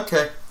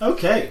 Okay.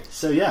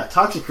 So yeah,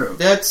 Toxicroak.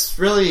 That's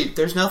really...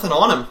 There's nothing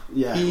on him.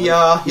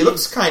 Yeah. He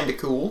looks kind of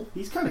cool.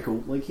 He's kind of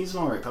cool. Like, he's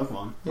an alright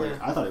Pokemon. Yeah.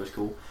 Like, I thought he was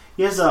cool.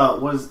 He has,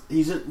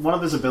 one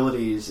of his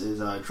abilities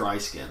is Dry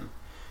Skin,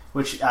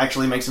 which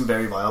actually makes him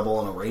very viable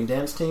on a Rain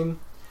Dance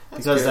team.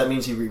 Because that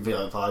means he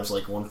revives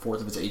like 1/4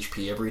 of his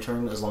HP every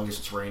turn, as long as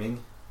it's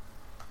raining.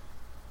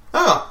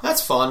 Oh,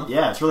 that's fun.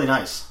 Yeah, it's really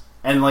nice.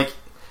 And, like,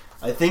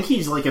 I think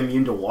he's, like,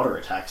 immune to water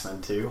attacks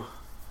then, too.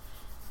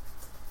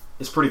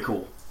 It's pretty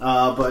cool.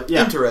 But,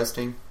 yeah.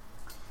 Interesting.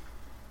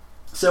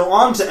 So,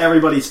 on to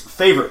everybody's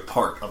favorite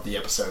part of the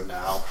episode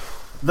now.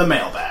 The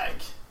mailbag.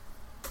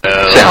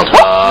 Sounds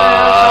what?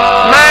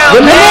 The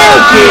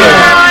mail's here!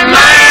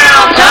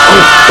 Oh,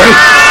 great.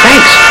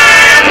 Thanks.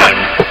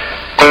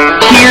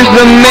 Here's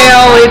the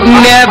mail, it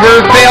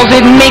never fails.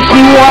 It makes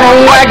me want to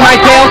wag my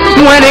tail.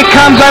 When it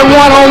comes, I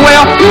want to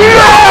wail.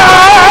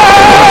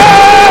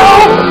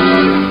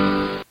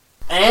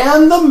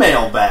 And the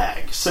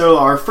mailbag. So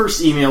our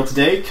first email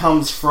today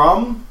comes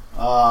from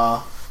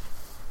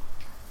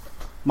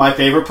my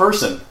favorite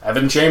person,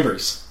 Evan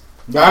Chambers.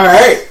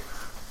 Alright.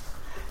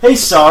 Hey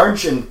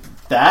Sarge and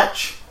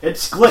Thatch,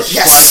 it's Glitch.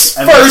 Yes!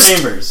 Evan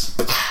Chambers.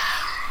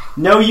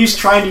 No use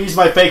trying to use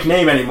my fake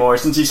name anymore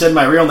since you said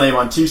my real name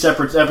on 2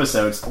 separate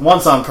episodes,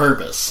 once on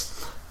purpose.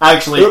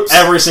 Actually,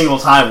 every single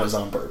time was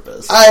on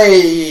purpose.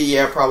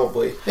 Yeah,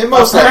 probably.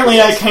 Apparently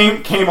I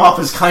came off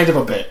as kind of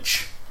a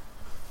bitch.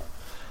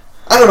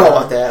 I don't know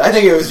about that. I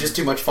think it was just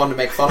too much fun to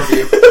make fun of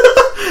you.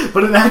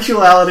 But in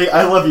actuality,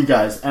 I love you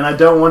guys, and I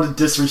don't want to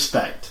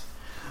disrespect.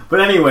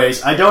 But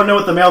anyways, I don't know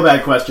what the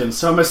mailbag question,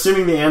 so I'm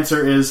assuming the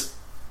answer is...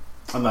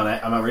 I'm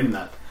not reading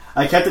that.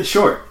 I kept it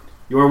short.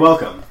 You are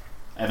welcome.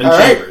 Evan All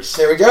right, Chambers.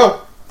 there we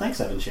go. Thanks,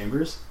 Evan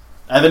Chambers.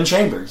 Evan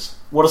Chambers.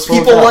 What a small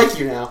People town. like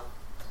you now.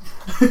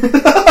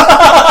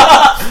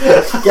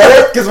 Get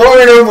it? Because what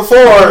we were doing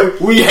before,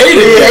 We hated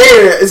we it.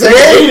 hated it. See? We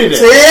hated it.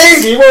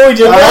 See what we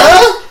did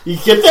there? You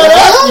get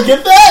that? You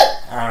get that?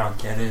 I don't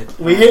get it.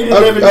 We hated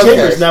Okay, Evan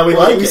Chambers. Now we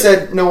like we it.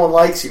 said no one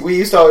likes you. We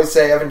used to always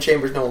say Evan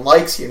Chambers, no one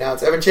likes you. Now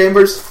it's Evan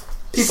Chambers,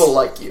 people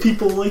like you.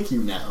 People like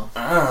you now.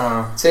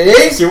 Oh. See?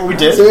 See what we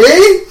did?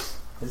 See?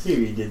 I see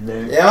what you did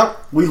there. Yeah.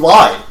 We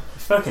lied. I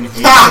fucking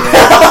hate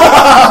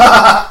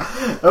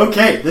that.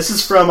 Okay, this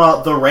is from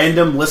the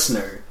random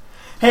listener.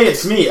 Hey,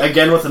 it's me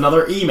again with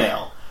another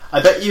email.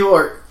 I bet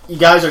you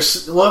guys are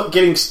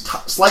getting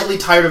slightly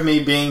tired of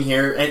me being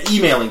here and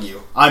emailing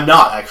you. I'm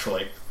not,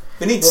 actually.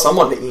 We need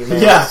someone to email.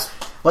 Yeah,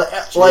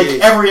 us. like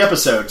every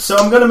episode. So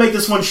I'm going to make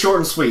this one short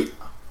and sweet.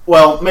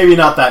 Well, maybe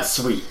not that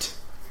sweet.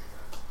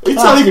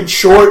 It's not even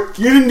short.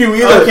 You didn't do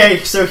either. Okay,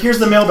 so here's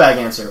the mailbag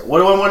answer. What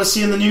do I want to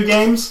see in the new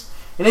games?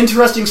 An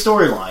interesting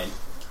storyline.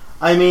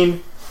 I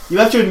mean, you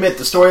have to admit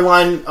the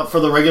storyline for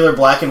the regular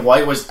Black and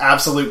White was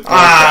absolute.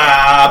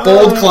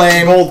 Bold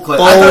claim. Bold claim.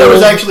 Bold. I thought it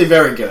was actually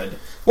very good.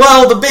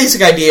 Well, the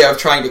basic idea of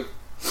trying to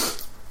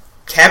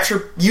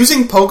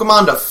using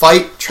Pokemon to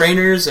fight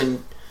trainers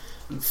and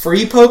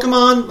free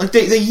Pokemon, like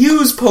they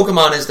use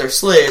Pokemon as their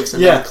slaves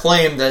and then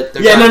claim that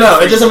they're it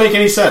free doesn't them. make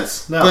any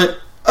sense. No. But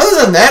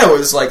other than that, it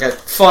was like a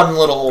fun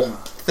little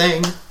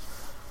thing,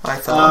 I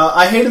thought.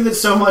 I hated it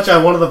so much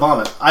I wanted to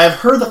vomit. I have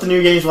heard that the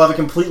new games will have a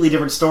completely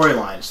different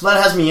storyline, so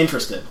that has me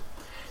interested.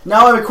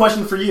 Now I have a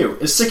question for you.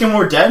 Is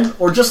Sycamore dead,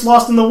 or just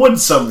lost in the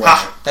woods somewhere?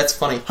 Ha! That's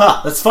funny.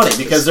 That's funny,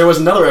 because there was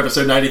another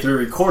episode 93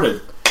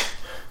 recorded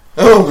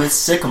Oh, With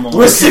Sycamore.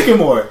 with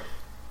Sycamore,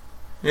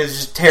 it was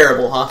just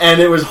terrible, huh? and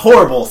it was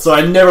horrible, so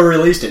I never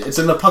released it. It's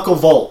in the Puckle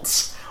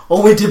vaults,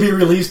 only to be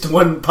released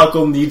when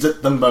Puckle needs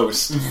it the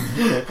most.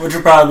 Which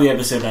would probably be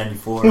episode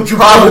 94.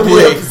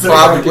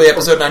 Probably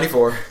episode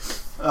 94.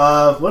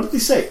 What did he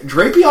say?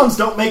 Drapions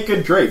don't make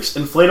good drapes.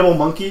 Inflatable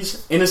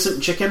monkeys?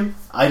 Innocent chicken?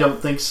 I don't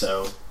think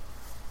so.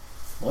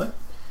 What?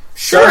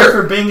 Sorry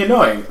for being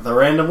annoying, the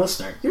random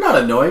listener. You're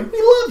not annoying.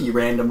 We love you,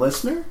 random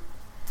listener.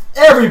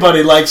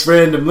 Everybody likes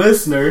random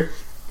listener.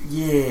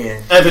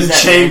 Yeah. Evan Who's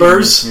that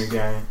Chambers. random listener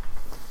guy?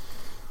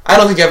 I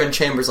don't think Evan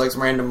Chambers likes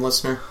random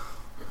listener.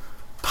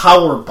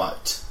 Power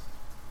Butt.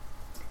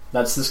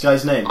 That's this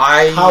guy's name.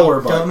 I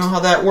Power Butt. don't know how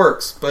that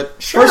works, but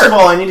sure. First of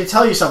all, I need to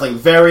tell you something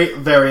very,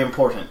 very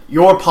important.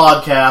 Your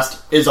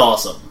podcast is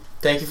awesome.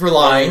 Thank you for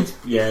lying.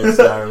 Yeah, it's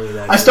not really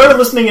that I good. started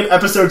listening at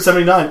episode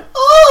 79.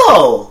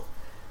 Oh!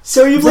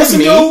 So you've Is that listened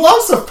me? to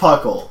lots of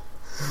Puckle.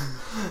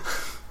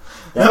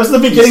 That was the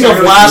You beginning of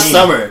started with last me.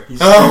 summer. You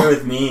started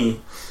with me.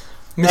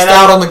 Missed And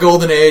out on the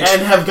golden age.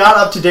 And have got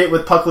up to date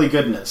with Puckly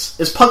goodness.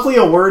 Is Puckly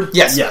a word?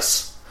 Yes.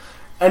 Yes.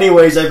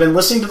 Anyways, I've been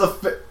listening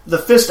to the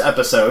Fist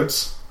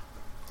episodes.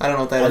 I don't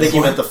know what that is. I think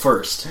you meant the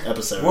first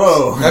episodes.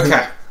 Whoa.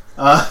 Okay.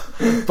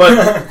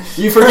 But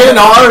you forget an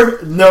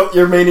R, no,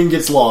 your meaning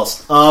gets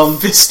lost.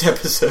 Fist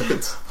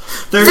episodes.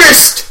 They're,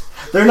 Fist!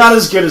 they're not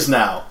as good as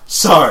now.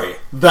 Sorry,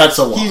 that's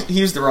a lot. He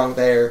used the wrong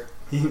there.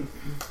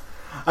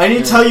 I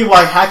need to tell you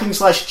why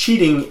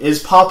hacking/cheating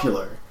is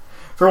popular.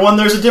 For one,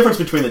 there's a difference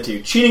between the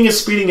two. Cheating is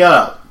speeding it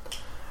up,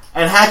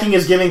 and hacking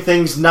is giving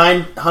things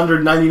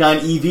 999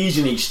 EVs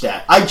in each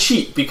stat. I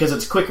cheat because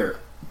it's quicker.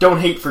 Don't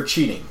hate for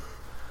cheating.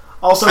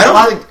 Also, I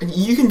don't think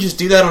you can just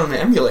do that on an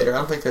emulator. I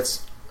don't think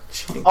that's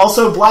cheating.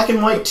 Also, Black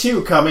and White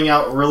 2 coming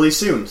out really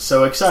soon.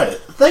 So excited.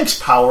 Thanks,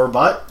 Power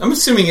Butt. I'm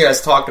assuming you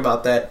guys talked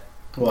about that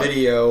What?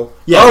 video.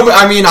 Yeah. Oh,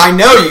 I mean, I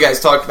know you guys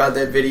talked about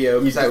that video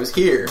because I was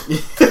here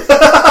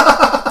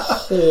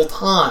the whole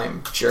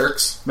time,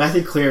 jerks.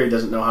 Matthew Cleary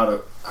doesn't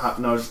know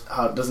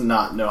does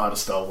not know how to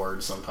spell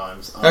words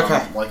sometimes.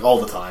 Okay. Like all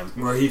the time.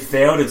 Where he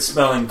failed at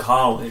spelling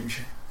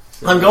college.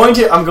 So I'm going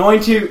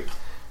to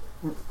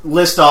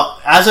list off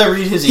as I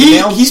read his He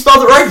email.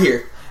 spelled it right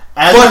here,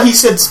 as but I- he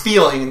said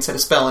spelling instead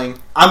of spelling.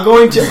 I'm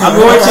going to.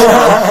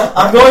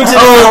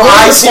 Oh,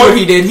 I see what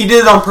he did. He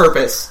did it on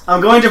purpose.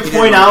 I'm going to did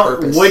point it on out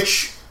purpose.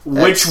 which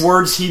That's-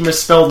 words he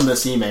misspelled in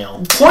this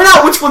email. Point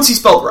out which ones he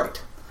spelled right.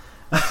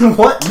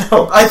 What?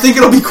 No. I think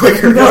it'll be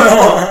quicker.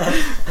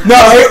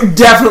 No, it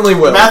definitely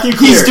will. Matthew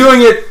He's Cleary.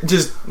 doing it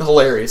just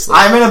hilariously.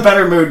 I'm in a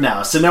better mood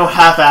now, so no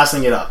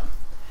half-assing it up.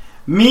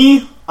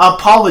 Me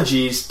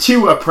apologies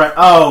to a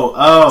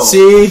Oh.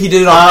 See, he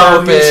did it on Oh,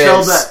 he purpose,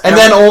 spelled that- and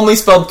then only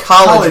spelled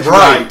college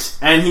right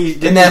and he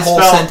didn't in that whole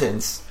spell,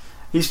 sentence.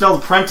 He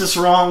spelled apprentice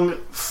wrong,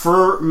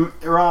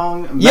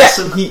 wrong, Yeah,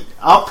 messin'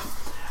 up,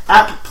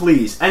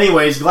 please.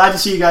 Anyways, glad to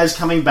see you guys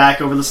coming back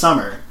over the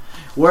summer.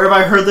 Where have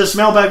I heard this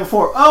mailbag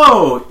before?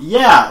 Oh,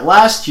 yeah,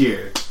 last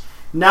year.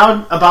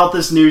 Now about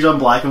this news on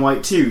Black and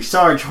White 2.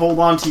 Sarge, hold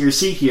on to your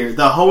seat here.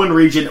 The Hoenn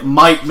region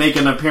might make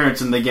an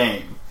appearance in the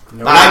game.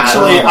 No,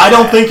 Actually, I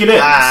don't think it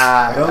is.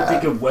 I don't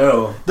think it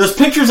will. Those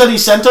pictures that he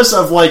sent us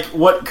of, like,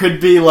 what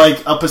could be,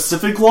 like, a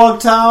Pacific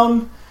log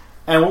town,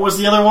 and what was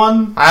the other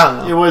one? I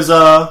don't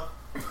know.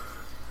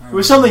 It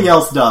was something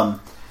else dumb.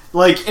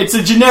 Like, it's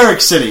a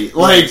generic city.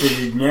 Like, it's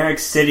a generic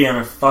city on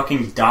a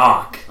fucking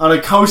dock. On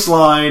a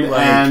coastline,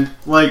 and,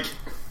 like...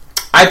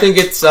 I think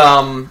it's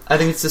the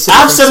city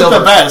I've from said Silver. it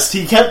the best.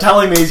 He kept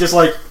telling me, he's just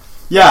like,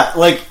 yeah,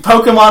 like,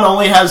 Pokemon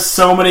only has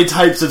so many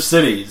types of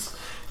cities.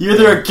 You're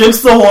either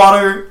against the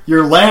water,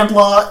 you're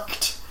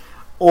landlocked,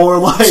 or,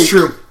 like... It's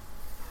true.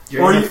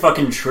 You're in a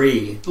fucking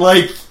tree.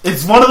 Like,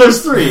 it's one of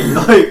those three.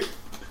 Like,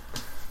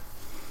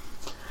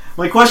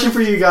 my question for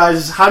you guys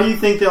is, how do you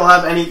think they'll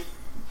have any...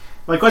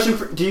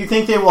 do you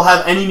think they will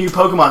have any new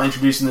Pokemon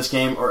introduced in this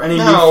game, or any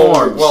new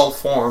forms? Well,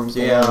 forms,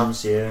 yeah.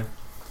 Yeah.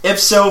 If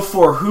so,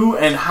 for who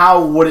and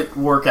how would it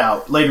work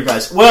out? Later,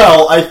 guys.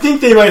 Well, I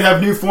think they might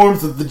have new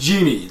forms of the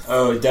genies.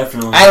 Oh,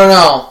 definitely. I don't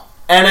know.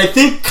 And I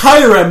think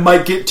Kyurem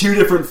might get 2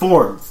 different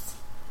forms.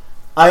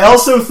 I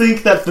also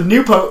think that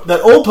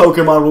that old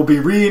Pokemon will be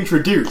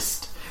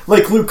reintroduced,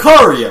 like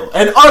Lucario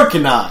and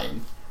Arcanine.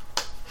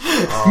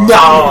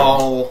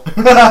 No.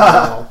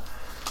 No.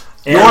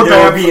 And Your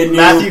there will bad be a new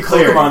Matthew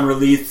Cleary. Pokemon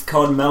release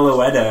called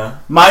Meloetta.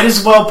 Might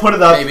as well put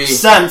it up. Maybe.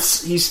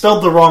 Sense. He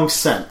spelled the wrong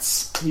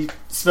sense. He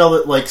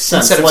spelled it like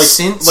sense. Instead of like,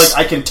 sense?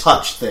 Like I can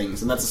touch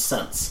things, and that's a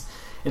sense.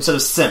 Instead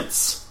of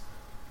sense.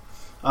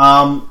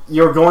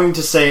 You're going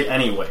to say it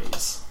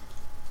anyways.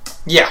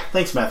 Yeah.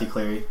 Thanks, Matthew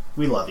Cleary.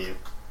 We love you.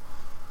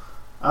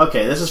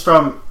 Okay, this is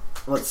from...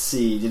 Let's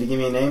see. Did he give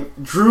me a name?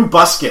 Drew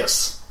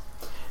Buskus.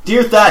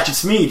 Dear Thatch,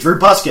 it's me, Drew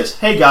Buskus.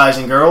 Hey, guys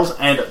and girls,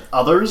 and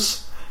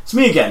others. It's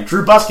me again,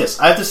 Drew Buskus.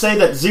 I have to say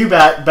that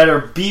Zubat better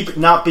beep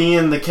not be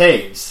in the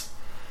caves.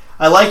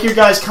 I like your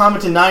guys'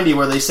 comment in 90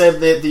 where they said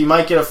that you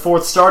might get a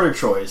 4th starter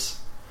choice.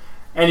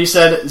 And you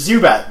said,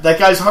 Zubat, that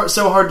guy's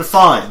so hard to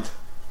find.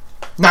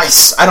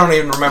 Nice. I don't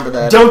even remember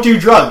that. Don't do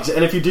drugs,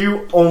 and if you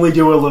do, only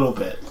do a little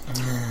bit.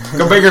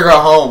 Go big or go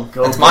home.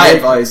 That's my big,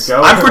 advice.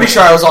 go I'm pretty home.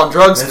 sure I was on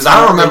drugs because I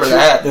don't remember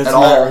that That's at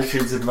Matt all.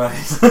 Richards'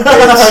 advice.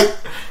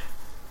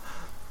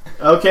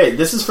 Okay,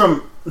 this is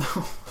from...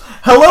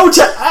 Hello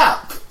to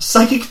App!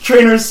 Psychic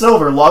Trainer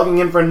Silver logging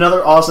in for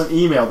another awesome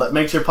email that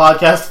makes your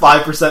podcast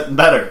 5%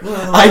 better.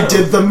 I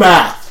did the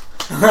math.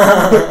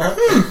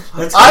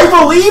 I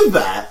believe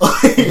that.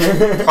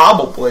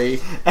 Probably.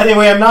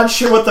 Anyway, I'm not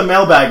sure what the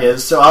mailbag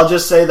is, so I'll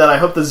just say that I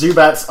hope the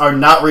Zubats are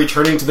not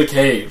returning to the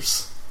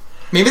caves.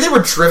 Maybe they were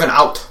driven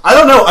out. I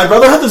don't know. I'd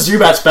rather have the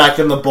Zubats back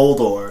than the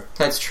Boldor.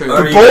 That's true.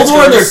 Are The you guys Boldor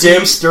going and to their see-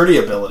 damn sturdy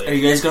ability. Are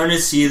you guys going to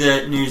see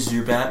that new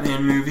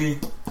Zubatman movie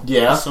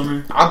Yeah. this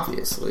summer?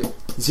 Obviously.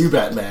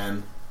 Zubat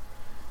Man.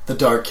 The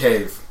Dark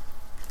Cave.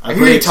 I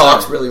hear he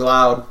talks really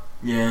loud.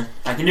 Yeah.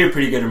 I can do a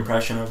pretty good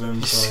impression of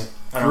him, so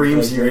I don't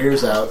Screams feel your like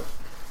ears out.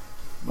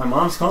 My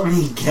mom's calling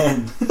me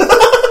again.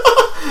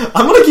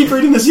 I'm gonna keep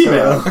reading this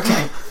email.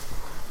 Okay.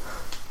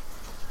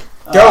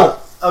 Go.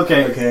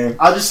 Okay. Okay.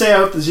 I'll just say I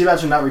hope the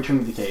Zubats are not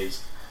returning to the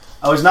caves.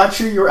 I was not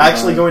sure you were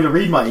actually going to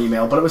read my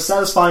email, but it was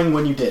satisfying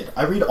when you did.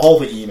 I read all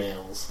the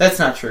emails. That's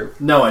not true.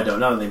 No, I don't.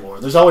 Not anymore.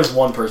 There's always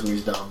one person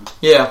who's dumb.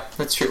 Yeah,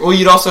 that's true. Well,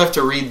 you'd also have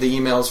to read the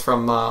emails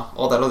from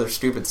all that other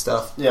stupid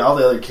stuff. Yeah, all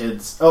the other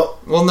kids. Oh,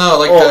 Well, no,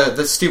 like Oh.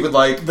 the stupid,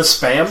 like, the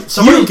spam? you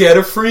Somebody get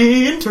a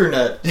free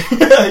internet.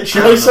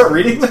 Should I start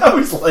reading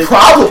those? Like,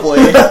 Probably.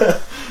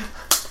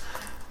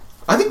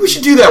 I think we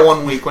should do that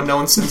one week when no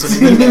one sends us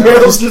an email.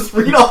 emails, just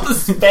read all the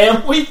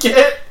spam we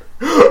get.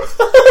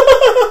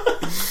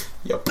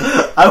 Yep.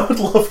 I would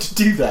love to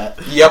do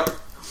that. Yep.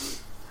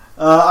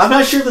 I'm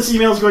not sure this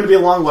email is going to be a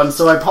long one,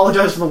 so I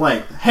apologize for the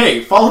length.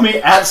 Hey, follow me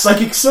at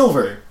Psychic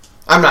Silver.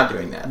 I'm not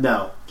doing that.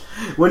 No.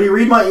 When you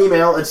read my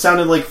email, it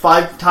sounded like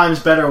 5 times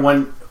better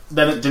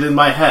than it did in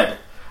my head.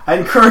 I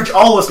encourage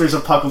all listeners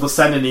of Puckle to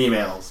send in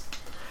emails.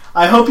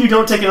 I hope you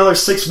don't take another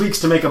 6 weeks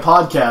to make a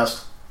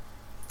podcast.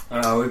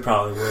 We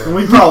probably will. Who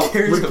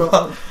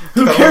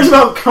Who cares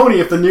about Coney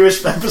if the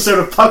newest episode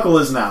of Puckle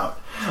isn't out?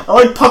 I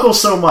like Puckle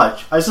so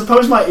much. I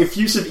suppose my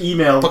effusive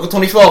email... Puckle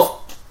 2012.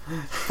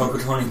 Fuck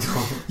with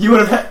 2012. You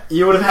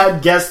would have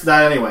had guessed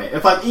that anyway.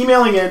 If I'm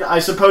emailing in, I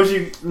suppose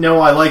you know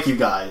I like you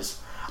guys.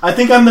 I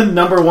think I'm the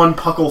 #1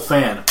 Puckle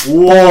fan.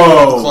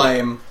 Whoa!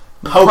 Claim.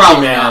 Probably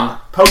Pokemon.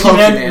 not.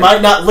 Pokemon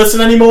might not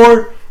listen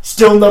anymore.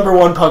 Still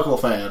 #1 Puckle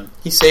fan.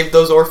 He saved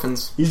those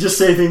orphans. He's just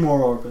saving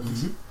more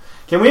orphans.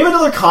 Can we have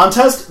another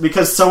contest?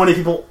 Because so many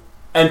people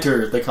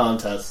enter the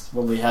contest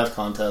when we have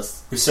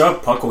contests. We still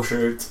have Puckle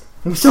shirts.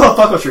 We still have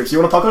Puckle shirts. You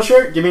want a Puckle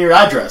shirt? Give me your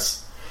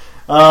address.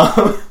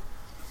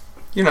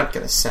 You're not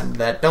gonna send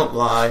that. Don't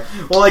lie.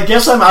 Well, I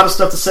guess I'm out of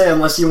stuff to say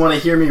unless you want to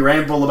hear me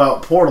ramble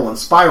about Portal and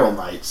Spiral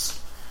Knights.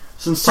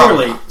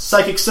 Sincerely, Probably.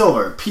 Psychic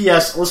Silver.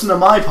 P.S. Listen to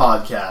my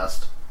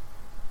podcast.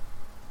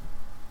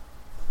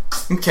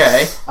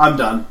 Okay. I'm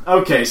done.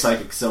 Okay,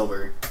 Psychic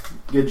Silver.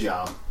 Good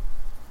job.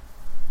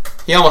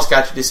 He almost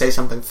got you to say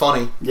something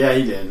funny. Yeah,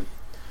 he did.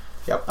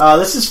 Yep.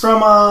 This is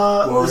from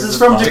What this was is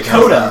the from podcast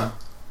Dakota.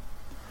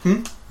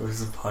 What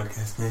was the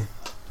podcast name?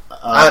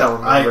 I don't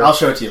remember. I'll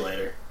show it to you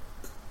later.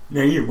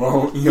 No, you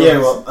won't. Yeah,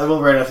 well, I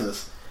will right after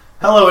this.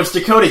 Hello, it's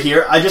Dakota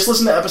here. I just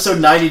listened to episode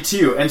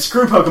 92, and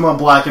screw Pokemon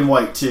Black and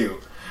White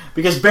too,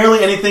 because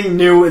barely anything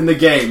new in the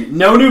game.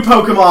 No new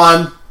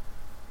Pokemon.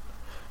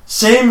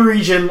 Same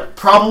region,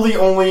 probably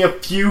only a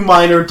few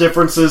minor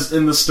differences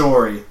in the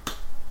story.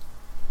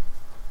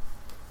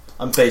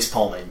 I'm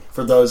facepalming,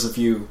 for those of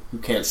you who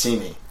can't see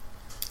me.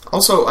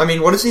 Also, I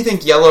mean, what does he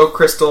think? Yellow,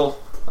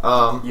 Crystal,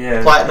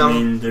 Platinum? I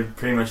mean, they're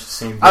pretty much the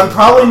same thing. I'm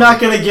probably not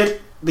going to get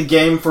the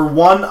game for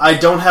 1, I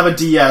don't have a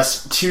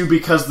DS, 2,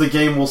 because the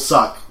game will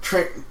suck.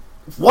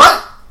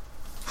 What?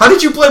 How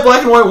did you play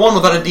Black and White 1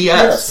 without a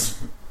DS?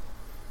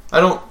 I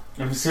don't...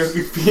 I'm so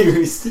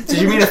confused.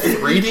 Did you mean a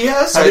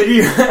 3DS? How did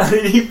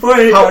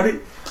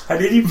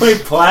he play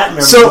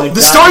Platinum? So, like the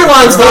that?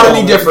 storyline's not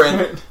any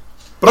different.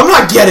 But I'm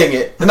not getting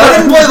it. And I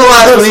didn't play the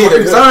last one either,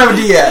 because I don't have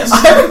a DS. I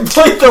haven't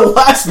played the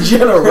last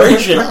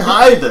generation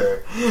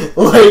either.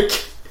 Like,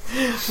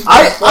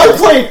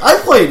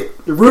 I played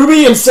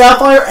Ruby and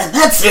Sapphire, and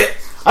that's it.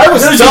 I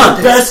was Those done. are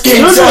the best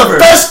games Those are ever. the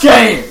best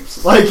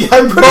games. Like,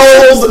 I'm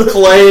Bold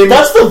claim.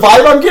 That's the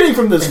vibe I'm getting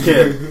from this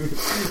kid.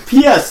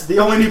 P.S. The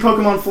only new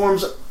Pokemon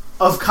forms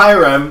of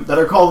Kyurem that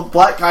are called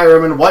Black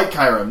Kyurem and White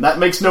Kyurem. That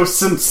makes no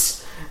sense.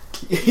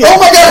 Oh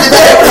my god,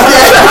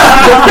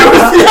 it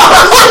was the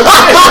opposite!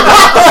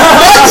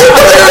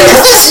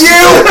 It's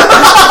you!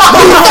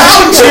 Who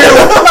found you?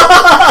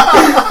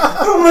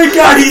 Oh my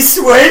god, he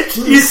switched!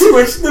 He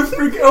switched the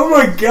freak. Oh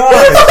my god!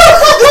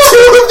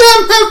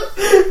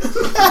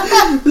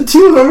 The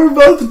two of them are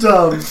both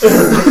dumb.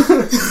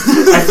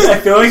 I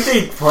feel like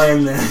they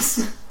planned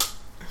this.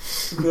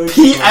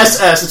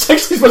 PSS. It's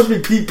actually supposed to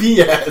be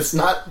PPS,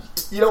 not...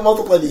 You don't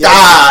multiply the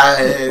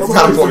it's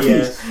not important.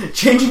 Yeah.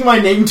 Changing my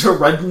name to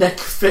Redneck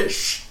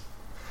Fish.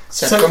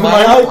 Sent from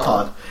my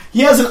iPod.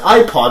 He has an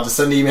iPod to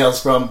send emails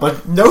from,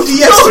 but No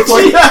DS to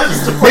play.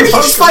 DS to play Maybe he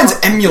just Pokemon. finds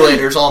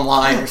emulators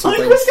online or Like,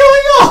 something. what's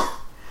going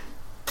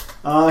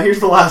on?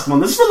 Here's the last one.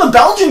 This is from the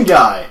Belgian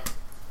guy.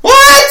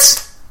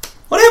 What?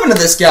 What happened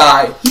to this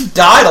guy? He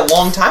died a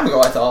long time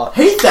ago, I thought.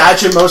 Hey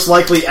Thatch and most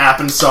likely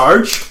App and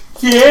Sarge.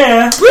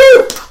 Yeah.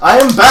 Woo! I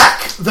am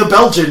back, the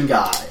Belgian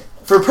guy.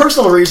 For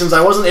personal reasons,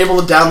 I wasn't able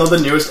to download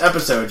the newest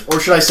episodes, or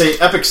should I say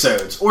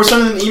episodes, or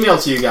send an email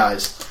to you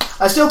guys.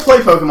 I still play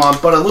Pokemon,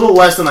 but a little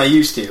less than I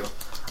used to.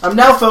 I'm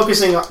now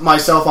focusing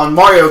myself on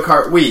Mario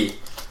Kart Wii,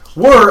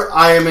 where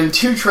I am in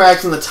 2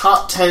 tracks in the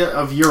top 10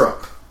 of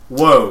Europe.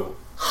 Whoa.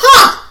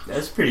 Ha!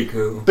 That's pretty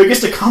cool.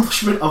 Biggest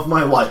accomplishment of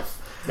my life.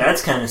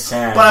 That's kind of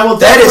sad. But I will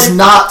That definitely... is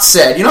not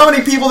said. You know how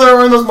many people there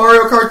are in those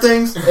Mario Kart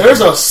things?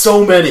 There's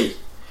so many.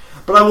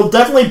 But I will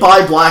definitely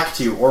buy Black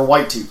 2 or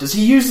White 2. Does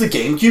he use the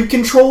GameCube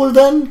controller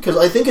then? Because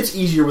I think it's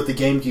easier with the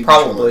GameCube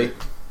Probably.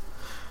 controller.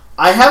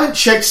 I haven't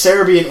checked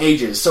Cerebi in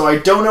ages, so I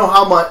don't know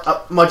how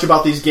much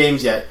about these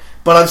games yet,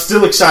 but I'm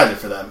still excited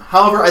for them.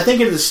 However, I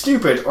think it is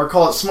stupid, or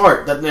call it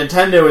smart, that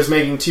Nintendo is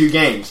making 2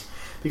 games,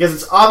 because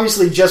it's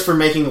obviously just for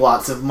making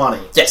lots of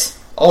money. Yes.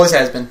 Always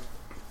has been.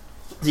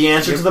 The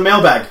answer to the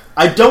mailbag.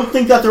 I don't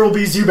think that there will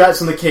be Zubats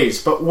in the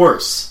case, but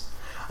worse.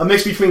 A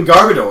mix between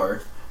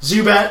Garbodor,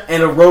 Zubat,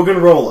 and a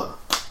Roggenrola.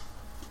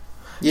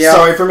 Yeah.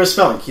 Sorry for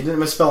misspelling. He didn't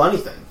misspell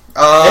anything.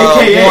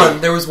 AKA.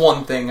 There was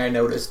one thing I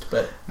noticed,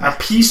 but... A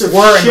piece of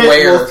Where and shit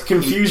where. with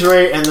confuse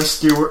rate and the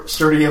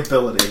sturdy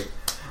ability.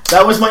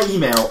 That was my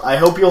email. I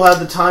hope you'll have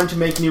the time to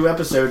make new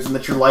episodes and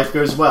that your life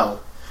goes well.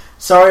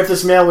 Sorry if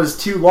this mail was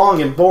too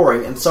long and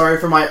boring, and sorry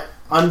for my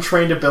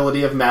untrained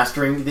ability of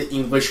mastering the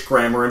English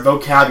grammar and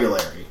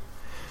vocabulary.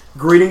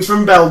 Greetings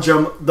from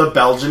Belgium, the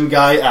Belgian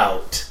guy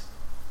out.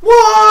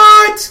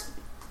 What?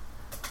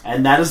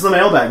 And that is the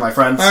mailbag, my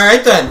friends.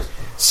 Alright then.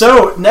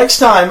 So, next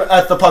time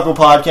at the Puckle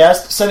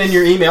Podcast, send in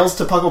your emails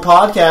to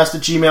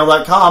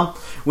pucklepodcast@gmail.com.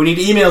 We need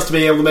emails to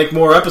be able to make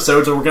more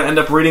episodes, or we're going to end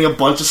up reading a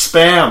bunch of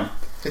spam.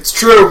 It's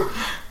true.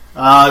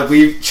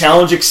 We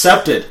challenge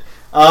accepted.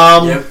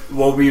 Yep,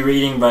 we'll be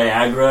reading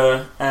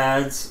Viagra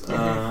ads.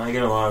 I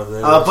get a lot of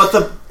those. But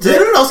Did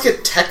anyone else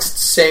get texts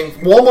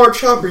saying, Walmart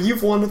shopper,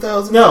 you've won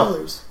 $1,000?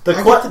 No.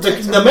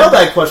 The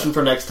mailbag question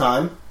for next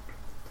time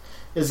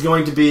is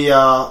going to be,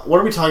 what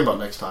are we talking about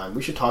next time?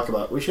 We should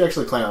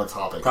actually plan out a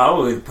topic.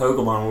 Probably the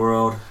Pokemon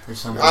World or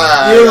something.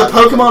 Either the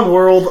Pokemon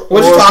World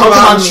or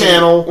Pokemon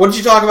Channel. What did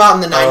you talk about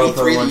in the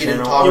 93 that you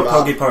didn't talk or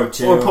about? Pokepark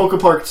 2. Or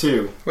Pokepark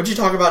 2. What did you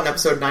talk about in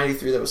episode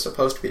 93 that was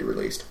supposed to be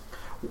released?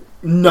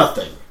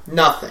 Nothing.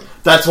 Nothing.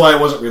 That's why it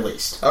wasn't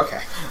released. Okay.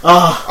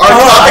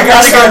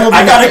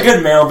 I got a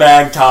good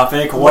mailbag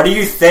topic. What do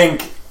you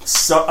think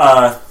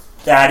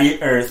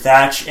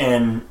Thatch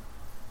and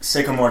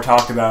Sycamore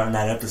talked about in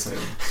that episode?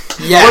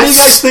 Yes. What do you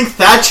guys think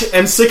Thatch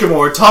and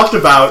Sycamore talked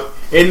about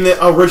in the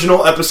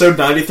original episode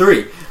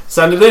 93?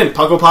 Send it in,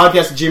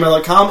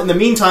 pucklepodcast@gmail.com. In the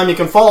meantime, you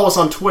can follow us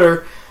on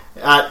Twitter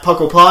at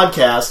Puckle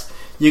Podcast.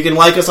 You can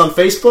like us on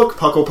Facebook,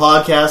 Puckle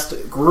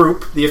Podcast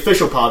Group, the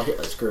official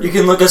podcast group. You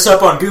can look us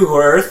up on Google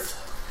Earth.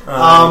 No, you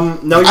I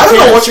don't know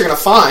can't. what you're going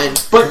to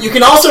find. But you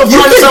can also find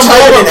can us on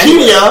type it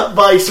Wikipedia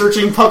by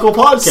searching Puckle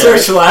Podcast.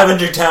 Search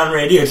Lavender Town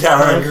Radio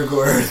Tower on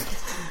Google Earth.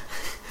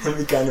 That'd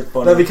be kind of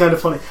funny. That'd be kind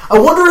of funny. I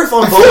wonder if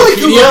on feel like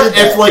Google Wikipedia, did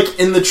that. if like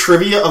in the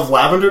trivia of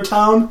Lavender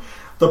Town,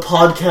 the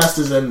podcast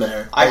is in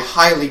there. I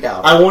highly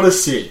doubt it. I want to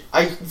see.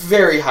 I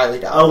very highly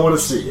doubt I it. want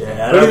to see.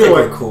 Yeah, I but don't either think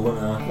way, we're cool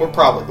enough. We're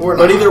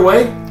but not. either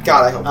way,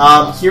 God, I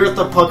hope. here at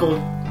the Puckle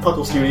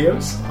Puckle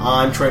Studios.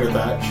 I'm Trader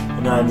Thatch.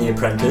 And I'm the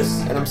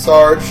apprentice. And I'm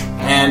Sarge.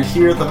 And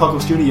here at the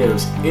Puckle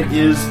Studios, it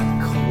is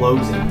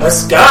closing.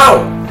 Let's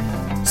go!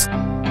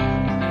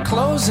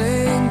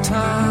 Closing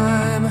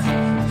time.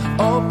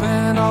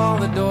 Open all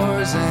the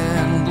doors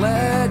and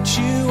let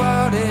you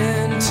out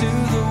into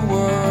the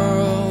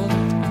world.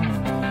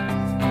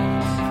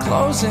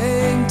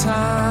 Closing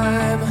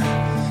time.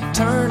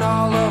 Turn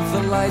all of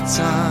the lights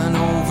on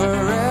over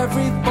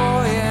every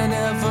boy and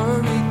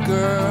every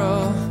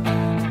girl.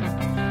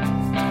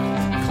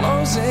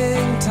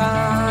 Closing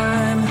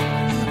time.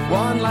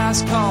 One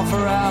last call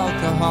for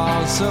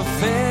alcohol, so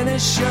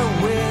finish your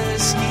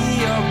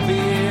whiskey or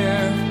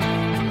beer.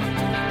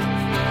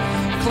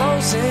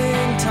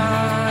 Closing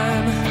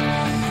time.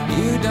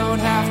 You don't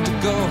have to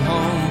go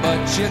home,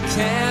 but you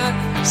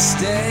can't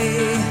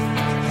stay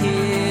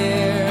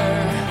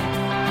here.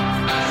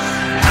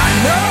 I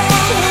know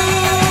who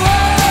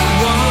I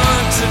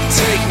want to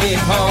take me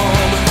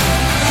home.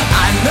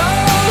 I know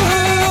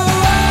who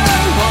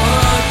I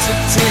want to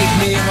take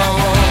me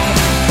home.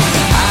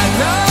 I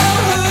know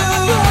who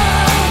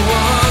I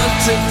want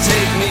to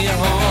take me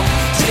home.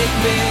 Take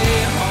me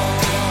home.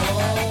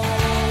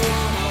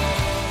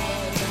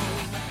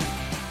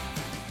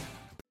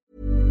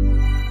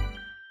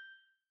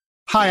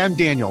 Hi, I'm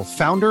Daniel,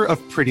 founder of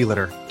Pretty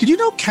Litter. Did you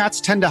know cats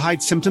tend to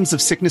hide symptoms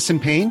of sickness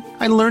and pain?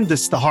 I learned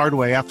this the hard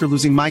way after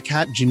losing my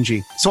cat,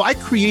 Gingy. So I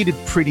created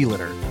Pretty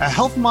Litter, a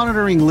health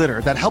monitoring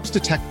litter that helps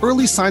detect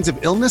early signs of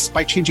illness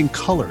by changing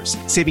colors,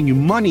 saving you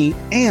money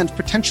and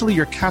potentially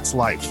your cat's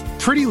life.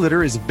 Pretty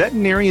Litter is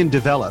veterinarian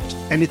developed,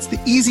 and it's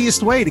the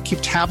easiest way to keep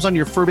tabs on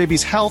your fur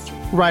baby's health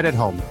right at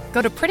home.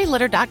 Go to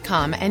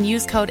prettylitter.com and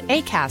use code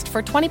ACAST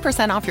for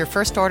 20% off your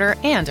first order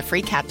and a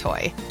free cat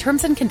toy.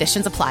 Terms and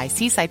conditions apply.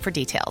 See site for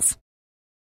details.